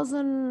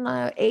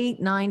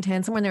 2008, 9,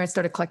 10, somewhere in there. I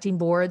started collecting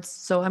boards.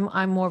 So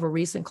I'm more of a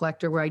recent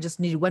collector where I just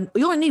needed one.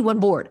 You only need one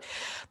board,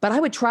 but I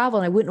would travel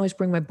and I wouldn't always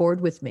bring my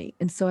board with me.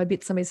 And so I'd be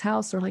at somebody's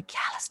house. They're like,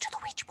 yeah, let's do the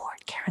Ouija board.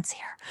 Karen's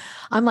here.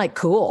 I'm like,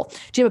 cool.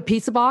 Do you have a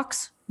pizza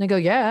box? And I go,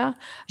 yeah.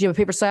 Do you have a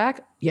paper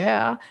sack?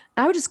 Yeah.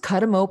 And I would just cut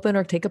them open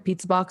or take a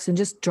pizza box and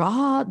just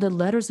draw the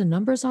letters and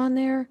numbers on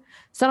there.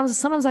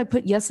 Sometimes I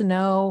put yes and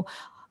no.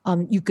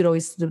 You could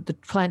always, the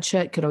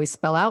planchette could always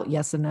spell out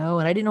yes and no.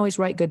 And I didn't always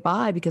write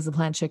goodbye because the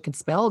planchette could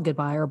spell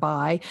goodbye or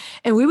bye.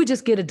 And we would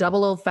just get a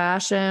double old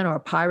fashioned or a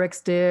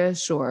Pyrex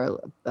dish or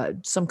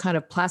some kind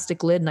of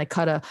plastic lid. And I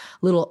cut a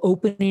little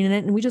opening in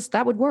it. And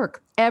that would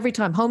work every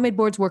time. Homemade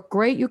boards work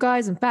great, you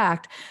guys. In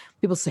fact,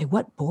 people say,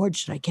 what board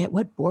should I get?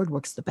 What board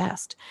works the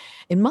best?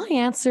 And my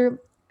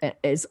answer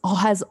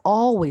has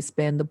always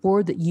been the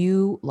board that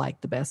you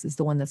like the best is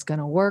the one that's going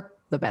to work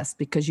the best,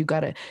 because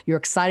you're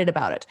excited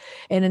about it.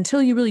 And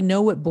until you really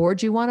know what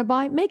board you want to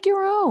buy, make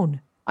your own.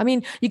 I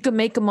mean, you can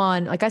make them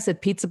on, like I said,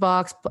 pizza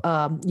box,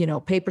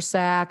 paper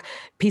sack,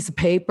 piece of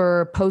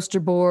paper, poster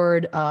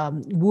board,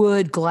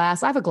 wood,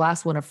 glass. I have a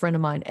glass one a friend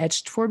of mine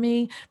etched for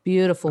me.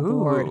 Beautiful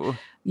board.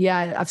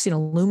 Yeah, I've seen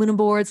aluminum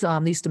boards. They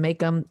used to make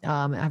them.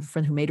 I have a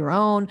friend who made her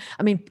own.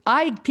 I mean,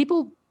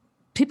 people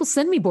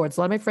send me boards.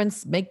 A lot of my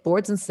friends make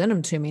boards and send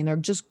them to me, and they're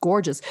just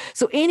gorgeous.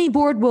 So any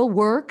board will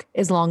work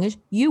as long as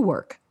you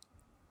work.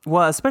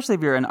 Well, especially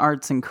if you're an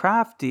arts and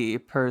crafty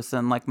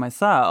person like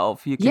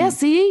myself. You can... Yeah,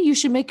 see? You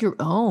should make your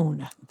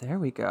own. There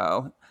we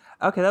go.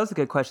 Okay, that was a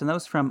good question. That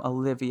was from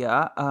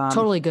Olivia.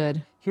 Totally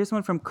good. Here's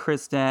one from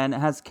Kristen.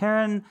 Has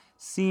Karen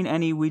seen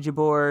any Ouija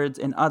boards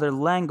in other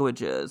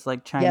languages,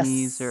 like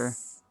Chinese or...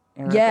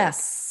 Arabic?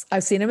 Yes,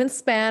 I've seen them in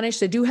Spanish.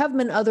 They do have them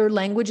in other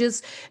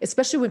languages,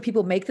 especially when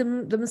people make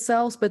them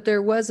themselves. But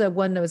there was a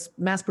one that was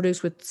mass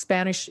produced with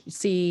Spanish,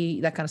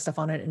 C, that kind of stuff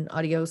on it, and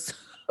audios.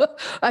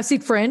 I've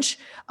seen French.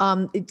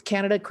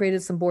 Canada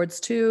created some boards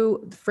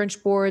too, the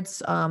French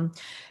boards.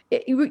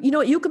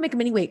 You can make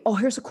them anyway. Oh,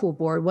 here's a cool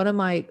board. One of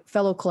my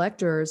fellow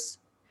collectors,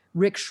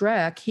 Rick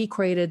Schreck, he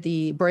created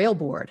the Braille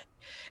board.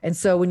 And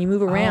so when you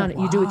move around,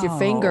 you do it with your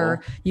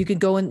finger, you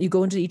go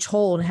into each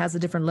hole and it has a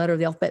different letter of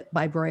the alphabet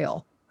by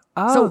Braille.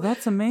 Oh, so,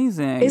 that's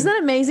amazing. Isn't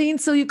that amazing?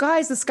 So you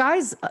guys, the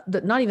sky's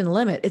not even the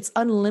limit. It's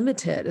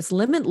unlimited. It's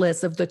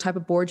limitless of the type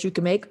of boards you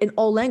can make in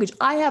all language.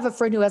 I have a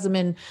friend who has them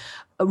in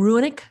a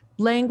Runic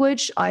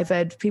language. I've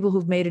had people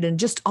who've made it in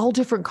just all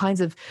different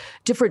kinds of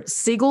different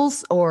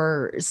sigils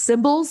or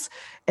symbols.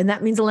 And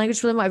that means a language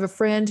for them. I have a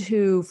friend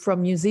who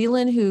from New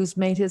Zealand who's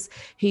made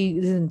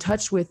he's in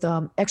touch with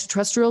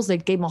extraterrestrials. They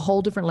gave him a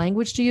whole different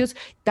language to use.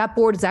 That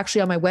board is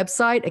actually on my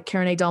website at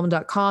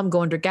KarenADahlman.com.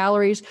 Go under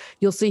galleries.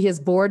 You'll see his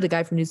board, the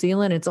guy from New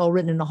Zealand. It's all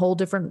written in a whole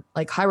different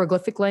like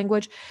hieroglyphic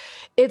language.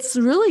 It's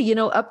really,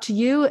 up to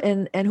you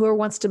and whoever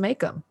wants to make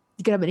them.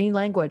 You can have any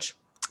language.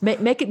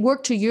 Make it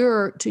work to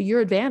your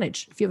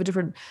advantage. If you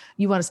have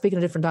you want to speak in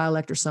a different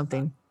dialect or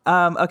something.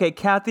 Okay,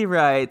 Kathy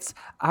writes,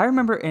 I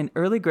remember in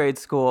early grade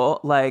school,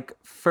 like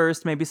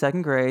first, maybe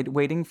second grade,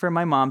 waiting for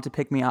my mom to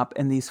pick me up,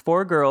 and these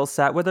 4 girls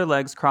sat with their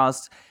legs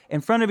crossed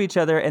in front of each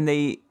other, and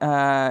they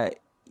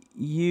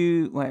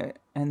used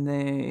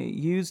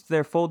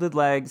their folded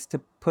legs to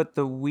put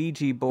the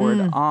Ouija board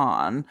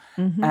on.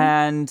 Mm-hmm.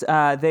 And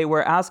they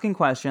were asking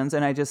questions,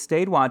 and I just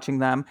stayed watching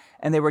them,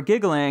 and they were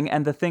giggling,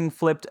 and the thing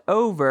flipped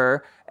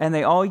over, and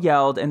they all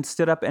yelled and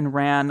stood up and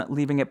ran,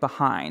 leaving it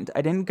behind.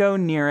 I didn't go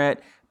near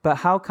it, but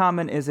how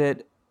common is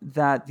it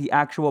that the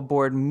actual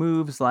board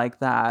moves like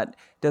that?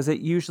 Does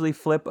it usually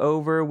flip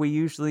over? We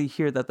usually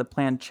hear that the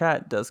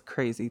planchette does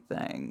crazy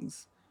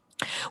things.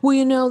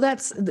 Well,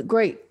 that's the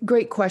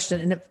great question.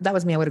 And if that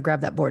was me, I would have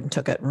grabbed that board and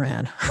took it and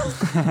ran.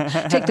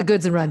 Take the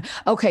goods and run.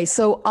 Okay,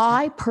 so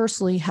I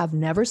personally have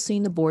never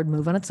seen the board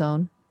move on its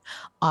own.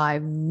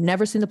 I've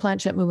never seen the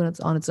planchette move on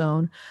its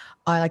own.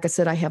 Like I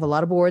said, I have a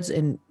lot of boards,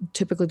 and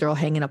typically they're all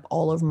hanging up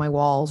all over my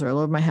walls or all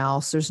over my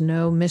house. There's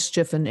no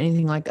mischief and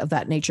anything of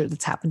that nature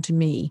that's happened to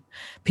me.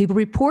 People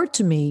report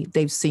to me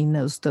they've seen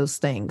those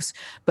things,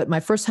 but my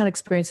firsthand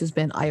experience has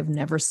been I have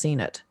never seen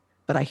it,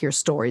 but I hear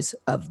stories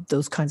of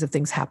those kinds of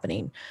things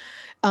happening.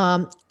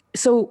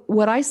 So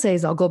what I say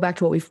is I'll go back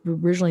to what we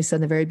originally said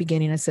in the very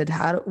beginning. I said,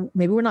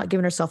 maybe we're not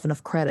giving ourselves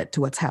enough credit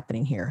to what's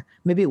happening here.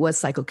 Maybe it was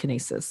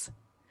psychokinesis.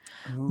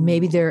 Ooh.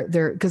 Maybe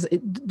they're because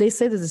they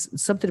say there's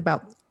something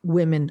about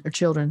women or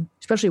children,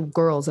 especially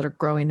girls that are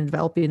growing and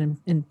developing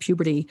in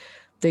puberty.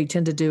 They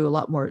tend to do a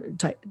lot more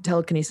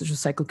telekinesis or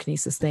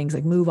psychokinesis things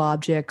like move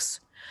objects.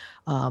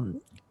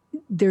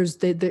 As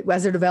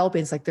they're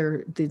developing, it's like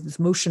this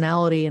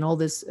emotionality and all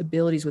this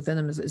abilities within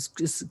them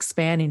is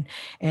expanding.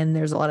 And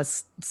there's a lot of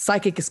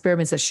psychic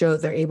experiments that show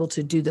that they're able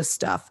to do this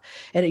stuff.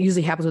 And it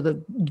usually happens with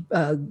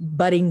a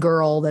budding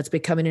girl that's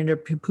becoming into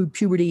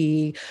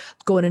puberty,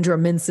 going into her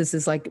menses,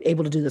 is like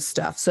able to do this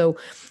stuff. So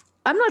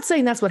I'm not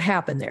saying that's what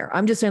happened there.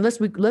 I'm just saying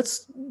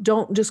let's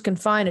don't just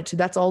confine it to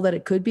that's all that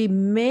it could be.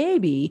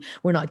 Maybe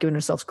we're not giving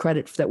ourselves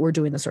credit that we're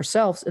doing this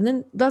ourselves, and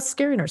then thus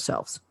scaring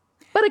ourselves.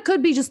 But it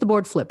could be just the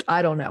board flipped.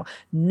 I don't know.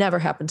 Never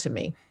happened to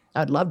me.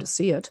 I'd love to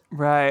see it.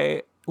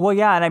 Right. Well,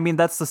 yeah, and I mean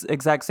that's the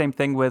exact same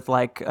thing with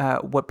like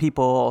what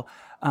people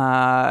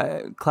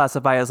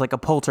classify as like a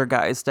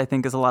poltergeist. I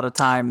think is a lot of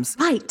times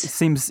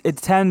right. It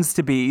tends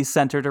to be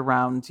centered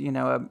around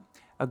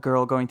a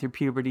girl going through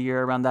puberty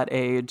or around that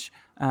age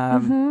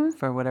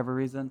for whatever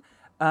reason.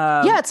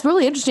 Yeah, it's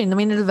really interesting. I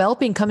mean, they're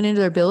developing, coming into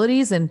their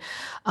abilities, and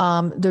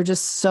they're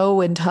just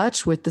so in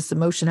touch with this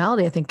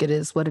emotionality. I think it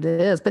is what it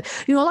is. But,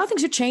 a lot of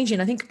things are changing.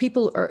 I think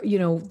people are,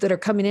 that are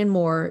coming in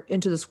more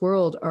into this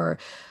world are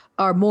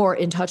more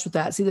in touch with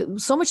that. See,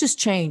 so much has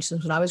changed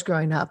since when I was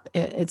growing up.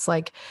 It's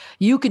like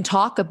you can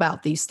talk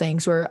about these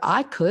things where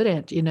I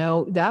couldn't,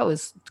 that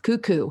was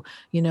cuckoo,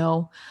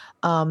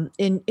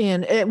 and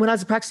when I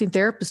was a practicing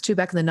therapist too,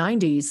 back in the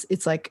 90s,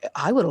 it's like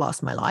I would have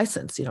lost my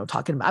license,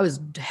 I was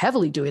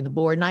heavily doing the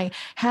board, and I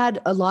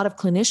had a lot of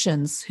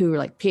clinicians who were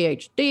like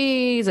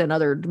PhDs and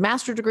other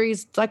master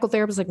degrees,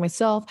 psychotherapists like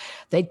myself.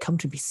 They'd come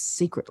to me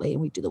secretly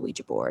and we'd do the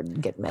Ouija board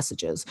and get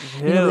messages.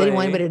 Really? They didn't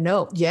want anybody to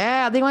know.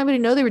 Yeah. They didn't want anybody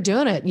to know they were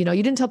doing it. You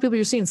didn't tell people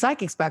you're seeing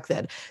psychics back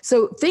then.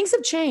 So things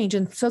have changed.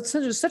 And so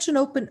there's such an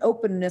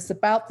openness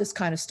about this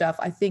kind of stuff.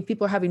 I think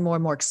people are having more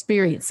and more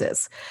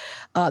experiences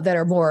that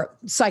are more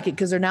psychic,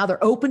 because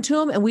they're open to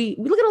them. And we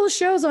look at all the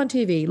shows on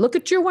TV. Look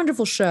at your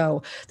wonderful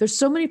show. There's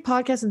so many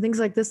podcasts and things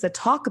like this that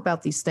talk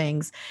about these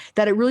things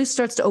that it really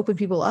starts to open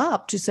people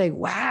up to say,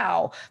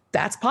 wow,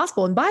 that's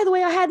possible. And by the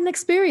way, I had an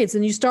experience,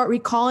 and you start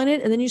recalling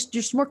it, and then you're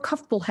just more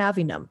comfortable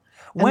having them.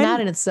 And that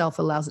in itself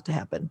allows it to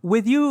happen.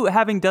 With you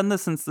having done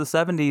this since the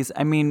 70s,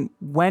 I mean,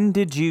 when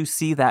did you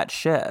see that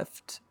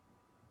shift?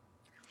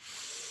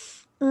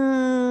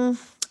 I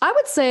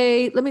would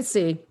say, let me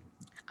see.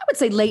 I would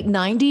say late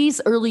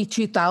 90s, early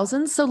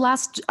 2000s. So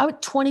I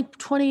would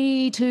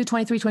 22,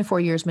 23, 24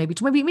 years,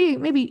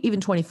 maybe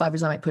even 25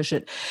 years, I might push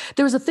it.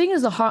 There was a thing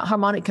as a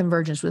harmonic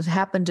convergence, which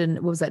happened in,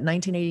 what was that,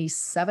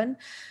 1987?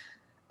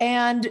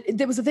 And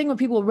there was a thing when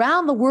people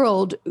around the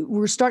world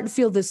were starting to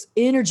feel this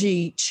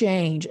energy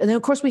change. And then,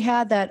 of course, we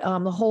had that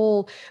the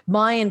whole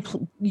Mayan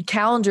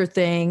calendar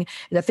thing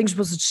that things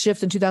were supposed to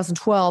shift in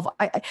 2012.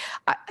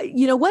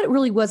 You know what it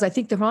really was? I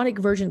think the harmonic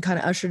convergence kind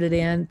of ushered it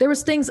in. There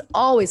was things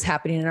always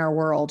happening in our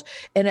world,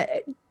 and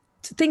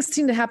things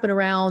seem to happen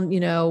around,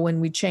 when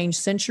we change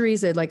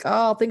centuries. They're like,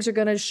 oh, things are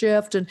going to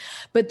shift.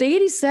 But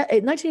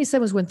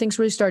 1987 was when things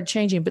really started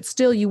changing. But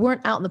still, you weren't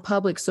out in the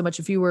public so much.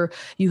 If you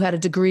had a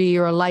degree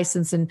or a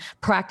license and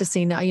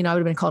practicing, I would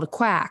have been called a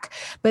quack.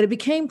 But it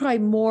became probably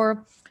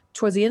more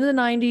towards the end of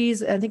the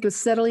 90s. I think it was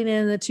settling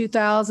in the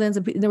 2000s.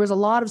 And there was a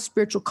lot of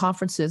spiritual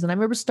conferences. And I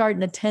remember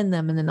starting to attend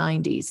them in the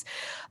 90s.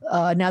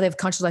 Now they have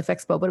Conscious Life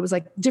Expo, but it was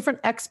like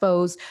different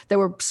expos that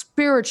were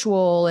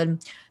spiritual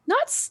and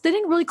they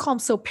didn't really call them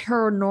so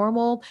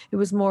paranormal. It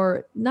was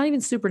more, not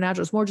even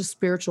supernatural. It's more just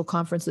spiritual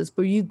conferences,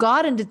 but you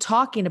got into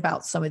talking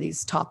about some of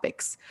these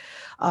topics.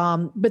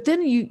 But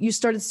then you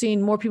started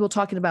seeing more people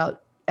talking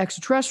about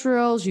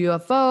extraterrestrials,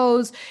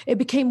 UFOs. It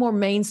became more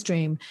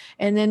mainstream.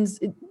 And then,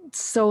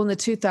 so in the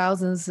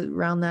 2000s,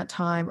 around that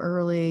time,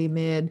 early,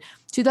 mid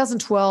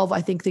 2012,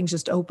 I think things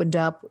just opened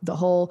up. The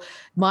whole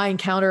Mayan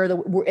calendar, the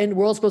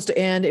world's supposed to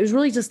end. It was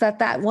really just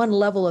that one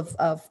level of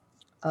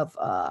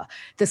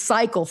the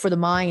cycle for the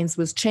Mayans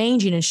was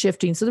changing and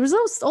shifting. So there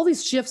was all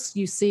these shifts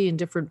you see in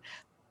different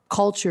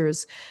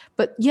cultures.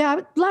 But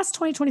yeah, last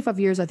 20, 25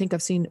 years, I think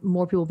I've seen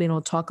more people being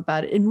able to talk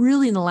about it. And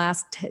really in the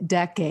last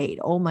decade,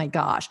 oh my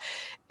gosh,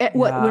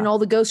 when all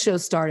the ghost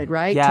shows started,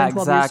 right? Yeah, 10,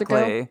 12 exactly.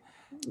 years ago.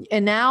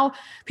 And now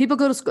people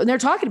go to school and they're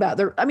talking about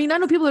it. I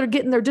know people that are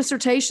getting their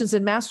dissertations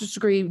and master's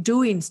degree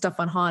doing stuff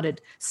on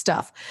haunted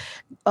stuff.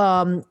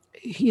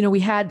 We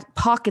had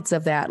pockets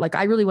of that. Like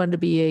I really wanted to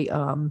be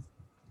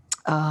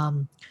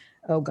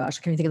oh gosh,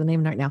 I can't even think of the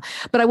name right now.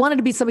 But I wanted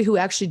to be somebody who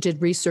actually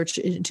did research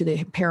into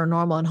the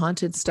paranormal and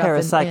haunted stuff.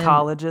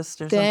 Parapsychologist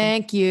or something.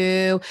 Thank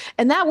you.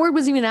 And that word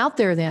wasn't even out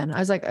there then. I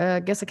was like, I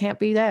guess I can't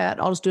be that.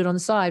 I'll just do it on the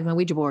side, my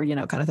Ouija board,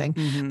 kind of thing.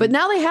 Mm-hmm. But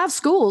now they have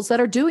schools that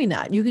are doing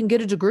that. You can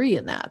get a degree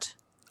in that.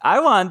 I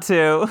want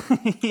to.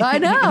 I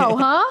know,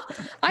 huh?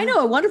 I know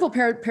a wonderful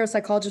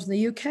parapsychologist in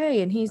the UK,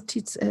 and he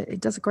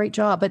does a great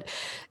job. But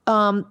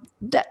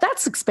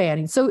that's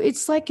expanding. So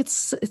it's like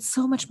it's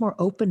so much more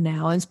open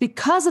now, and it's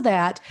because of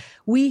that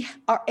we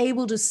are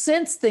able to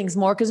sense things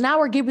more because now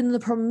we're given the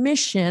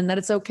permission that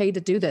it's okay to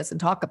do this and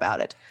talk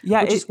about it.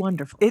 Yeah, which is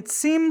wonderful. It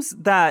seems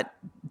that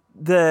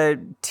the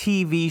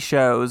TV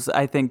shows,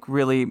 I think,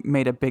 really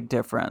made a big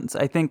difference.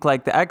 I think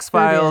like the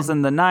X-Files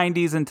in the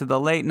 90s into the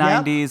late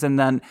 90s, and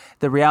then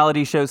the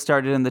reality shows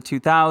started in the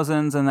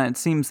 2000s, and then it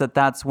seems that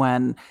that's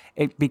when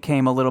it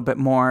became a little bit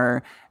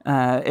more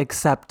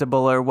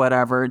acceptable or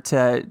whatever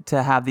to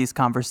have these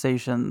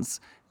conversations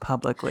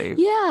publicly.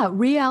 Yeah,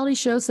 reality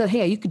shows said,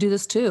 hey, you could do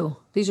this too.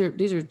 These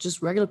are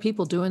just regular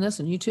people doing this,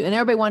 and you too. And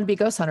everybody wanted to be a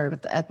ghost hunter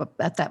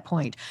at that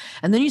point.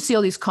 And then you see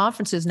all these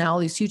conferences now, all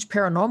these huge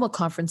paranormal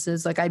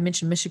conferences. Like I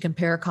mentioned, Michigan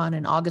Paracon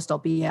in August I'll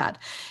be at.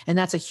 And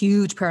that's a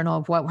huge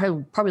paranormal,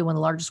 probably one of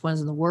the largest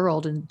ones in the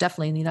world and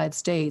definitely in the United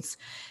States.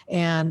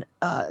 And,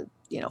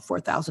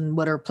 4,000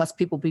 whatever plus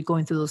people be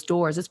going through those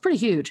doors. It's pretty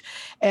huge.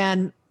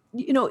 And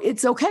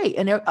it's okay.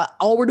 And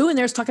all we're doing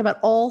there is talking about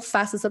all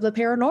facets of the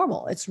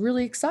paranormal. It's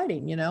really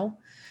exciting,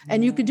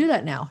 and you can do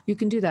that now. You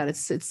can do that.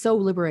 It's so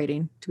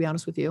liberating, to be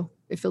honest with you.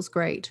 It feels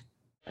great.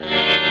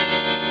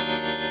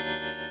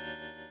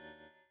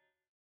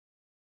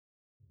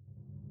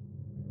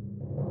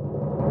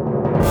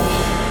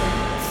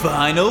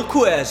 Final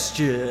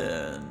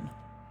question.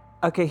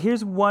 Okay,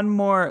 here's one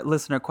more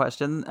listener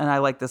question, and I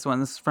like this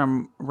one. This is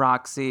from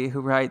Roxy, who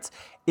writes,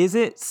 is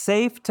it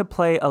safe to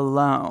play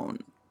alone?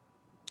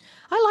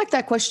 I like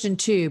that question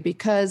too,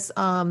 because,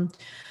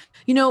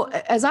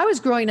 as I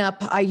was growing up,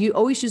 I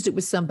always used it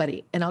with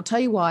somebody. And I'll tell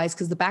you why. It's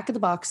because the back of the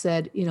box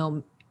said,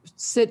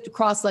 sit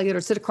cross-legged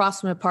or sit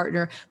across from a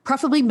partner,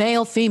 preferably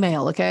male,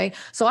 female. Okay.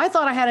 So I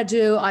thought I had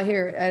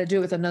to do it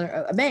with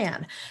a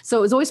man. So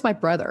it was always my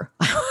brother.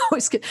 I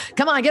always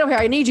come on, get over here.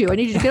 I need you to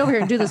get over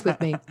here and do this with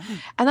me.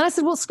 And then I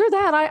said, well, screw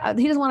that.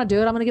 He doesn't want to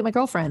do it. I'm going to get my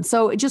girlfriend.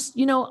 So it just,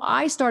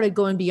 I started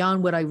going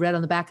beyond what I read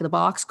on the back of the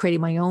box,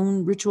 creating my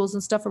own rituals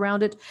and stuff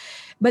around it.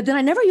 But then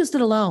I never used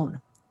it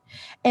alone.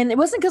 And it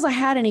wasn't because I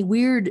had any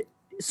weird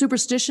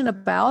superstition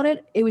about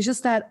it. It was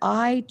just that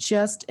I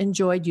just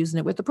enjoyed using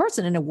it with the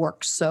person and it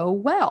worked so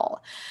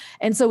well.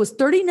 And so it was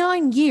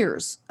 39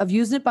 years of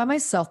using it by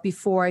myself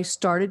before I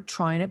started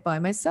trying it by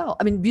myself.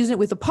 I mean, using it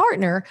with a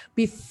partner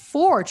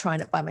before trying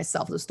it by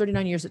myself. It was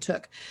 39 years it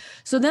took.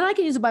 So then I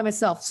can use it by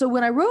myself. So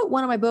when I wrote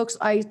one of my books,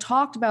 I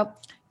talked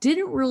about,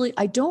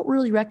 I don't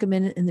really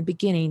recommend it in the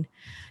beginning,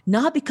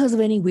 not because of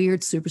any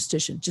weird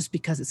superstition, just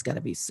because it's going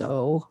to be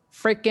so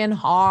freaking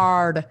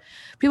hard.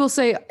 People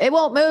say, it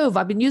won't move.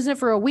 I've been using it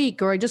for a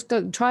week, or I just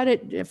tried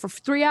it for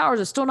 3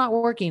 hours. It's still not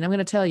working. I'm going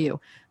to tell you,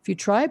 If you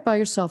try it by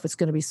yourself, it's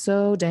going to be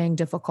so dang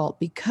difficult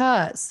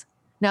because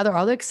now there are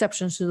other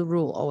exceptions to the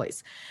rule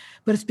always,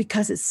 but it's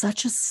because it's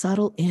such a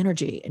subtle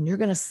energy and you're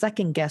going to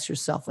second guess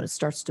yourself when it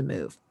starts to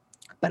move.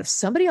 But if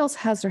somebody else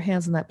has their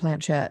hands on that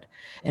planchette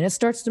and it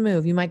starts to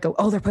move, you might go,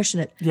 oh, they're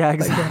pushing it. Yeah,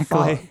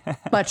 exactly.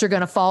 But you're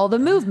going to follow the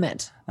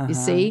movement, you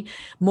see,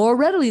 more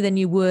readily than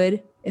you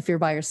would if you're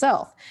by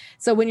yourself.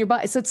 So when you're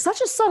so it's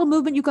such a subtle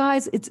movement, you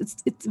guys,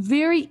 it's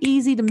very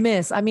easy to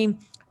miss. I mean,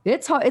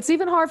 it's hard. It's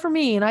even hard for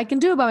me, and I can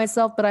do it by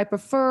myself, but I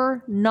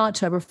prefer not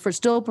to.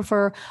 Still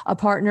prefer a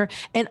partner,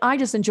 and I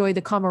just enjoy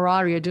the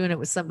camaraderie of doing it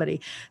with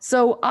somebody.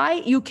 So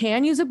you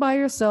can use it by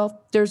yourself.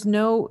 There's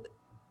no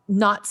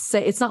not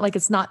say it's not like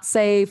it's not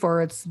safe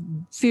or it's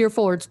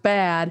fearful or it's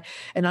bad.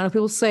 And I know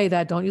people say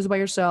that don't use it by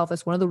yourself.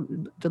 That's one of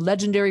the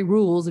legendary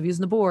rules of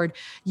using the board.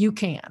 You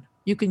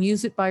can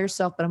use it by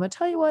yourself, but I'm going to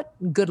tell you what,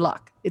 good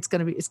luck. It's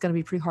going to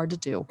be pretty hard to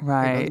do.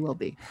 Right. It really will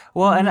be.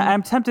 Well, and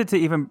I'm tempted to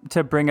even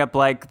to bring up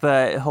like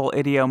the whole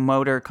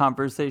ideomotor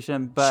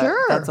conversation, but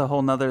that's a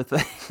whole nother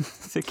thing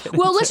to get into.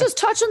 Let's just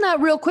touch on that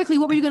real quickly.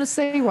 What were you going to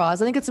say,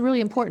 Roz? I think it's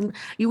really important.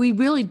 We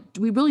really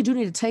do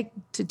need to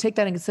take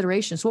that in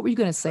consideration. So what were you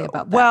going to say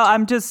about that? Well,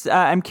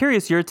 I'm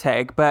curious your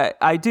take, but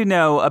I do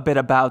know a bit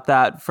about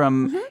that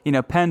from,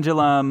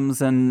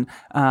 pendulums and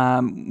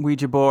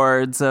Ouija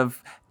boards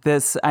of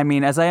this. I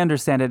mean, as I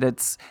understand it,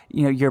 it's,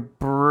 your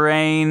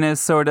brain is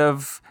sort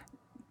of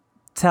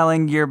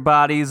telling your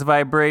body's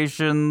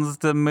vibrations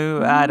to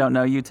move. I don't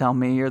know. You tell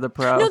me. You're the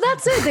pro. No,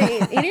 that's it.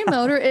 The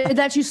ideomotor,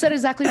 that you said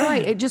exactly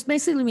right. It just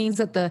basically means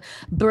that the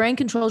brain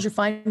controls your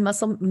fine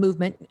muscle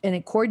movement and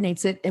it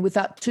coordinates it and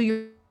without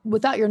your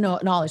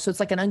knowledge. So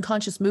it's like an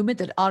unconscious movement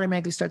that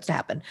automatically starts to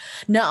happen.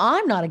 Now,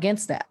 I'm not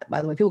against that,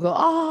 by the way. People go,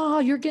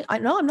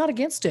 no, I'm not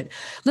against it.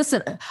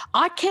 Listen,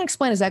 I can't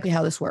explain exactly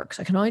how this works.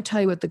 I can only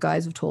tell you what the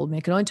guys have told me.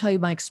 I can only tell you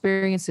my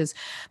experiences.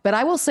 But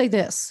I will say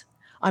this.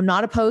 I'm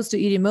not opposed to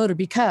ideomotor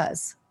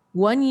because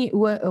 4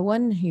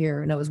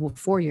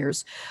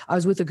 years, I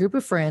was with a group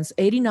of friends,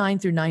 89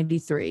 through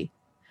 93.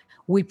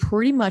 We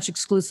pretty much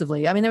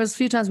exclusively, I mean, there was a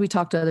few times we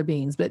talked to other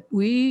beings, but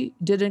we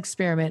did an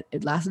experiment.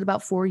 It lasted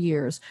about 4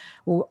 years.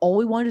 Where all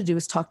we wanted to do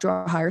is talk to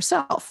our higher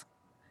self.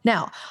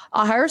 Now,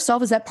 a higher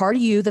self is that part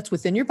of you that's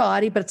within your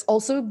body, but it's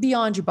also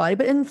beyond your body.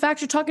 But in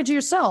fact, you're talking to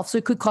yourself. So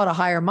it could call it a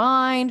higher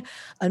mind,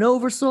 an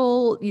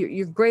oversoul,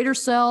 your greater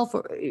self,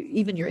 or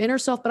even your inner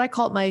self. But I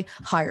call it my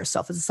higher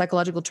self. It's a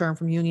psychological term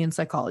from Jungian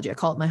psychology. I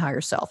call it my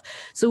higher self.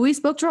 So we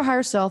spoke to our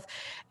higher self,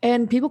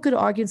 and people could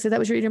argue and say that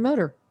was your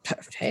ideomotor.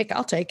 Heck,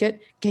 I'll take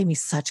it. Gave me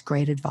such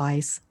great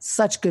advice,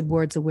 such good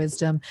words of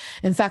wisdom.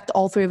 In fact,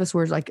 all three of us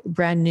were like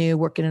brand new,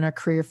 working in our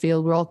career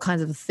field. We're all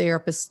kinds of a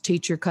therapist,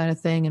 teacher kind of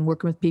thing, and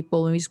working with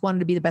people. And we just wanted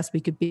to be the best we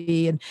could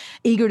be and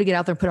eager to get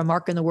out there and put a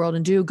mark in the world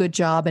and do a good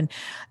job. And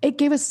it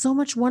gave us so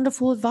much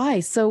wonderful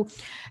advice. So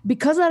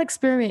because of that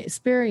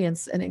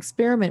experience and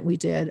experiment we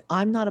did,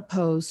 I'm not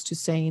opposed to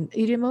saying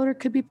ideomotor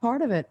could be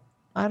part of it.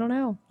 I don't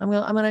know. I'm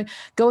gonna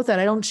go with that.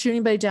 I don't shoot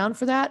anybody down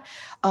for that.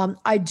 I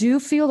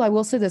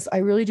will say this. I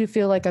really do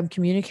feel like I'm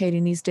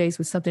communicating these days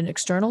with something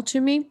external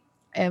to me.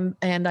 And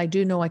I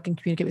do know I can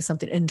communicate with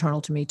something internal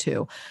to me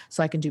too.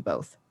 So I can do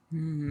both.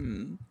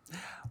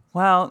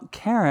 Well,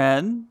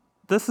 Karen,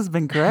 this has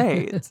been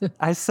great.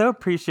 I so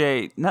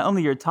appreciate not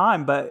only your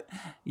time, but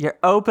your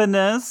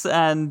openness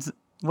and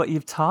what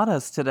you've taught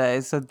us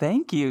today. So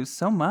thank you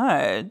so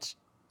much.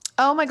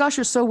 Oh my gosh,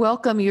 you're so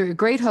welcome. You're a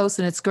great host,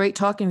 and it's great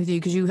talking with you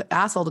because you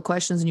ask all the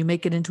questions and you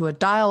make it into a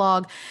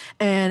dialogue.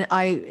 And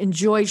I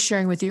enjoy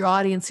sharing with your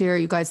audience here.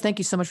 You guys, thank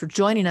you so much for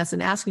joining us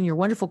and asking your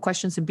wonderful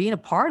questions and being a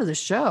part of the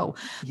show.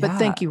 Yeah. But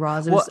thank you,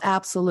 Roz. It was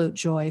absolute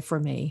joy for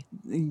me.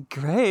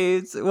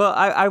 Great. Well,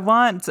 I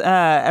want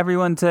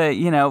everyone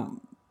to,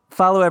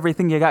 follow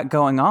everything you got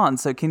going on.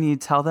 So can you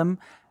tell them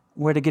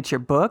where to get your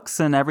books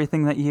and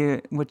everything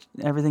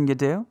everything you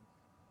do?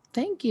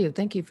 Thank you.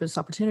 Thank you for this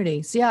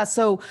opportunity.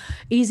 So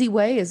easy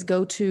way is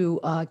go to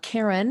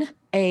Karen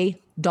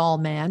A.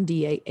 Dahlman,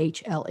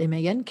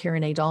 DAHLMAN,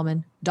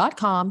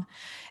 KarenADahlman.com.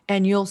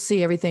 And you'll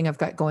see everything I've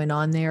got going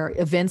on there,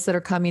 events that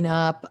are coming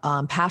up,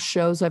 past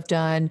shows I've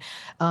done.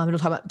 It'll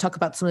talk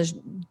about some of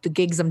the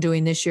gigs I'm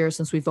doing this year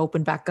since we've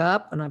opened back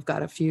up. And I've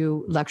got a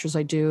few lectures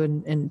I do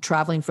and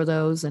traveling for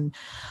those. And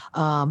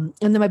then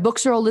my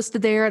books are all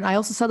listed there. And I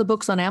also sell the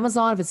books on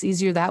Amazon. If it's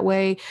easier that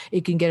way,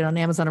 you can get it on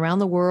Amazon around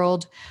the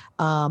world.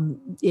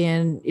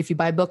 And if you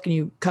buy a book and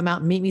you come out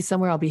and meet me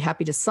somewhere, I'll be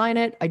happy to sign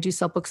it. I do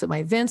sell books at my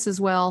events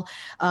as well.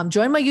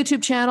 Join my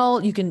YouTube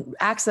channel. You can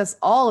access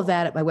all of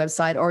that at my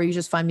website, or you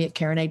just find me at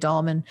Karen A.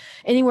 Dahlman,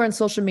 anywhere on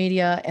social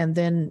media. And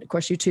then, of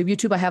course,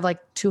 YouTube, I have like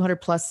 200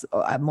 plus,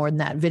 more than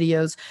that,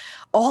 videos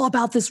all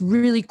about this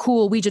really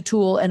cool Ouija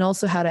tool and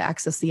also how to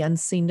access the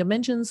unseen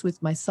dimensions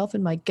with myself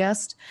and my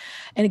guest.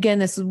 And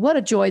again, what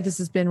a joy this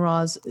has been,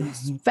 Roz.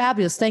 It's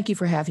fabulous. Thank you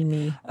for having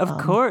me. Of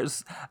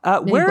course.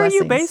 Where are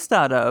you based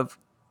out of?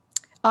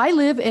 I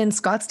live in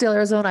Scottsdale,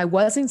 Arizona. I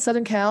was in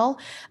Southern Cal.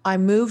 I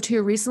moved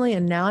here recently,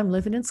 and now I'm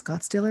living in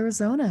Scottsdale,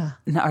 Arizona.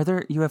 Now, are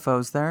there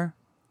UFOs there?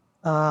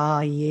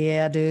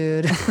 Yeah,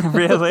 dude.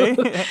 Really?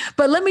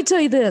 But let me tell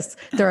you this.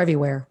 They're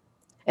everywhere.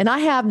 And I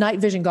have night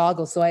vision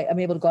goggles, so I'm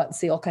able to go out and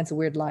see all kinds of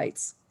weird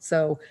lights.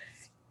 So,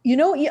 I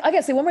got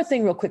to say one more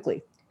thing real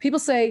quickly. People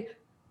say,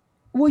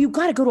 well, you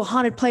got to go to a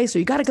haunted place or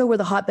you got to go where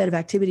the hotbed of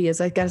activity is.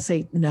 I got to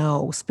say,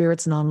 no,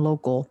 spirit's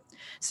non-local.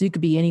 So you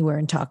could be anywhere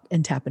and tap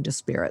into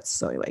spirits.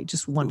 So anyway,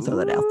 just want to throw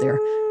that out there.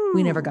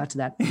 We never got to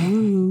that.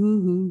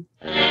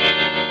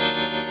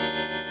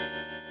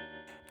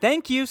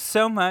 Thank you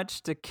so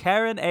much to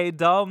Karen A.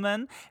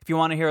 Dahlman. If you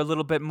want to hear a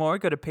little bit more,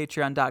 go to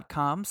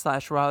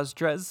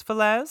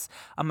patreon.com/RozDresFalez.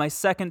 On my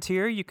second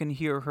tier, you can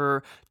hear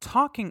her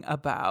talking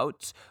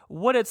about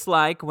what it's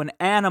like when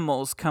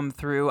animals come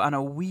through on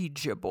a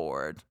Ouija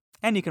board.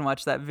 And you can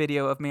watch that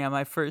video of me on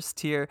my first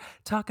tier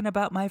talking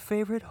about my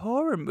favorite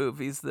horror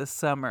movies this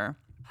summer.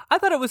 I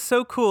thought it was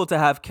so cool to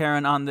have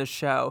Karen on this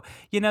show.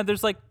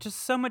 There's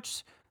just so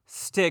much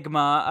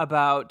stigma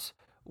about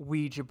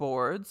Ouija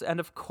boards.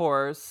 And of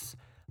course,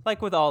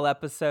 like with all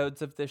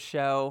episodes of this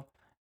show,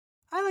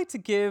 I like to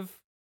give,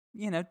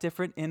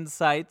 different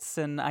insights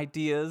and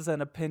ideas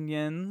and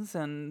opinions.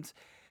 And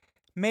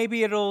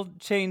maybe it'll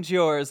change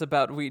yours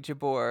about Ouija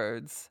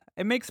boards.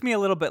 It makes me a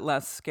little bit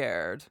less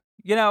scared.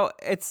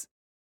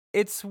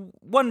 It's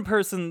one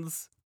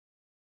person's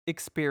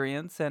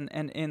experience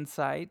and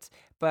insight,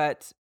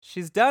 but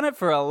she's done it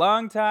for a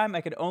long time.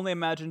 I can only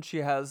imagine she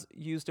has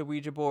used a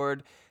Ouija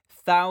board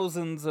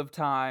thousands of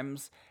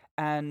times,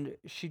 and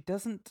she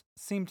doesn't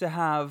seem to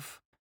have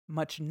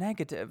much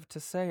negative to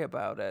say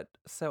about it.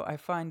 So I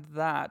find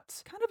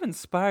that kind of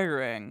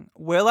inspiring.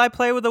 Will I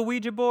play with a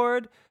Ouija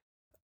board?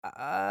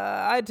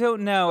 I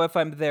don't know if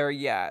I'm there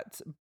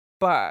yet,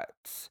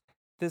 but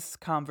this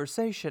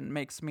conversation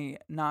makes me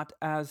not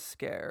as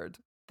scared.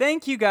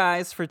 Thank you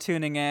guys for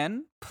tuning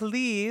in.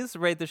 Please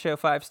rate the show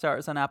 5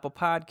 stars on Apple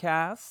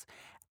Podcasts.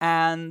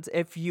 And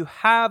if you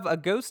have a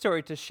ghost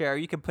story to share,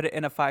 you can put it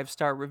in a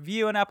 5-star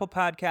review on Apple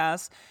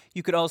Podcasts.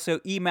 You could also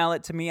email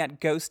it to me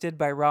at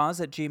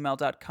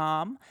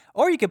ghostedbyroz@gmail.com.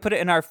 Or you could put it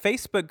in our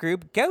Facebook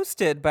group,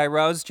 Ghosted by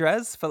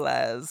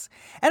RozDresFalez.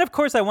 And of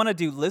course, I want to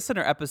do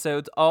listener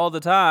episodes all the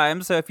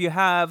time. So if you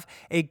have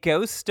a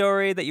ghost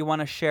story that you want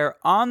to share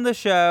on the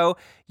show,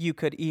 you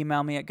could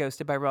email me at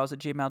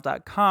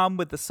ghostedbyroz@gmail.com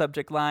with the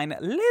subject line,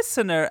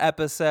 Listener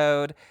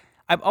Episode.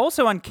 I'm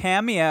also on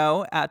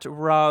Cameo at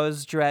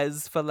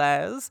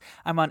RozDresFalez.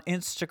 I'm on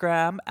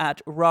Instagram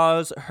at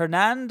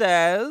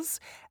RozHernandez.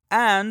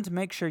 And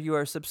make sure you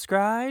are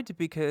subscribed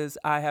because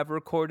I have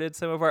recorded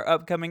some of our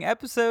upcoming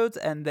episodes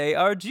and they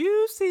are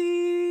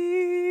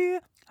juicy.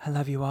 I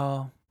love you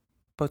all,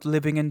 both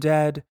living and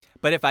dead.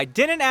 But if I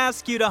didn't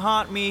ask you to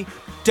haunt me,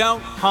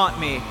 don't haunt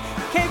me.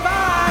 Okay,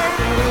 bye!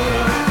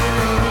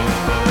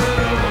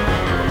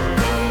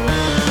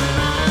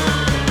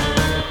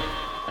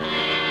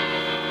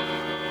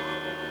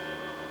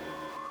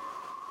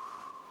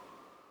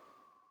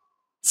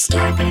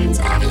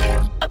 Starburns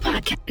Audio. A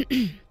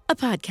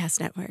podcast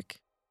network.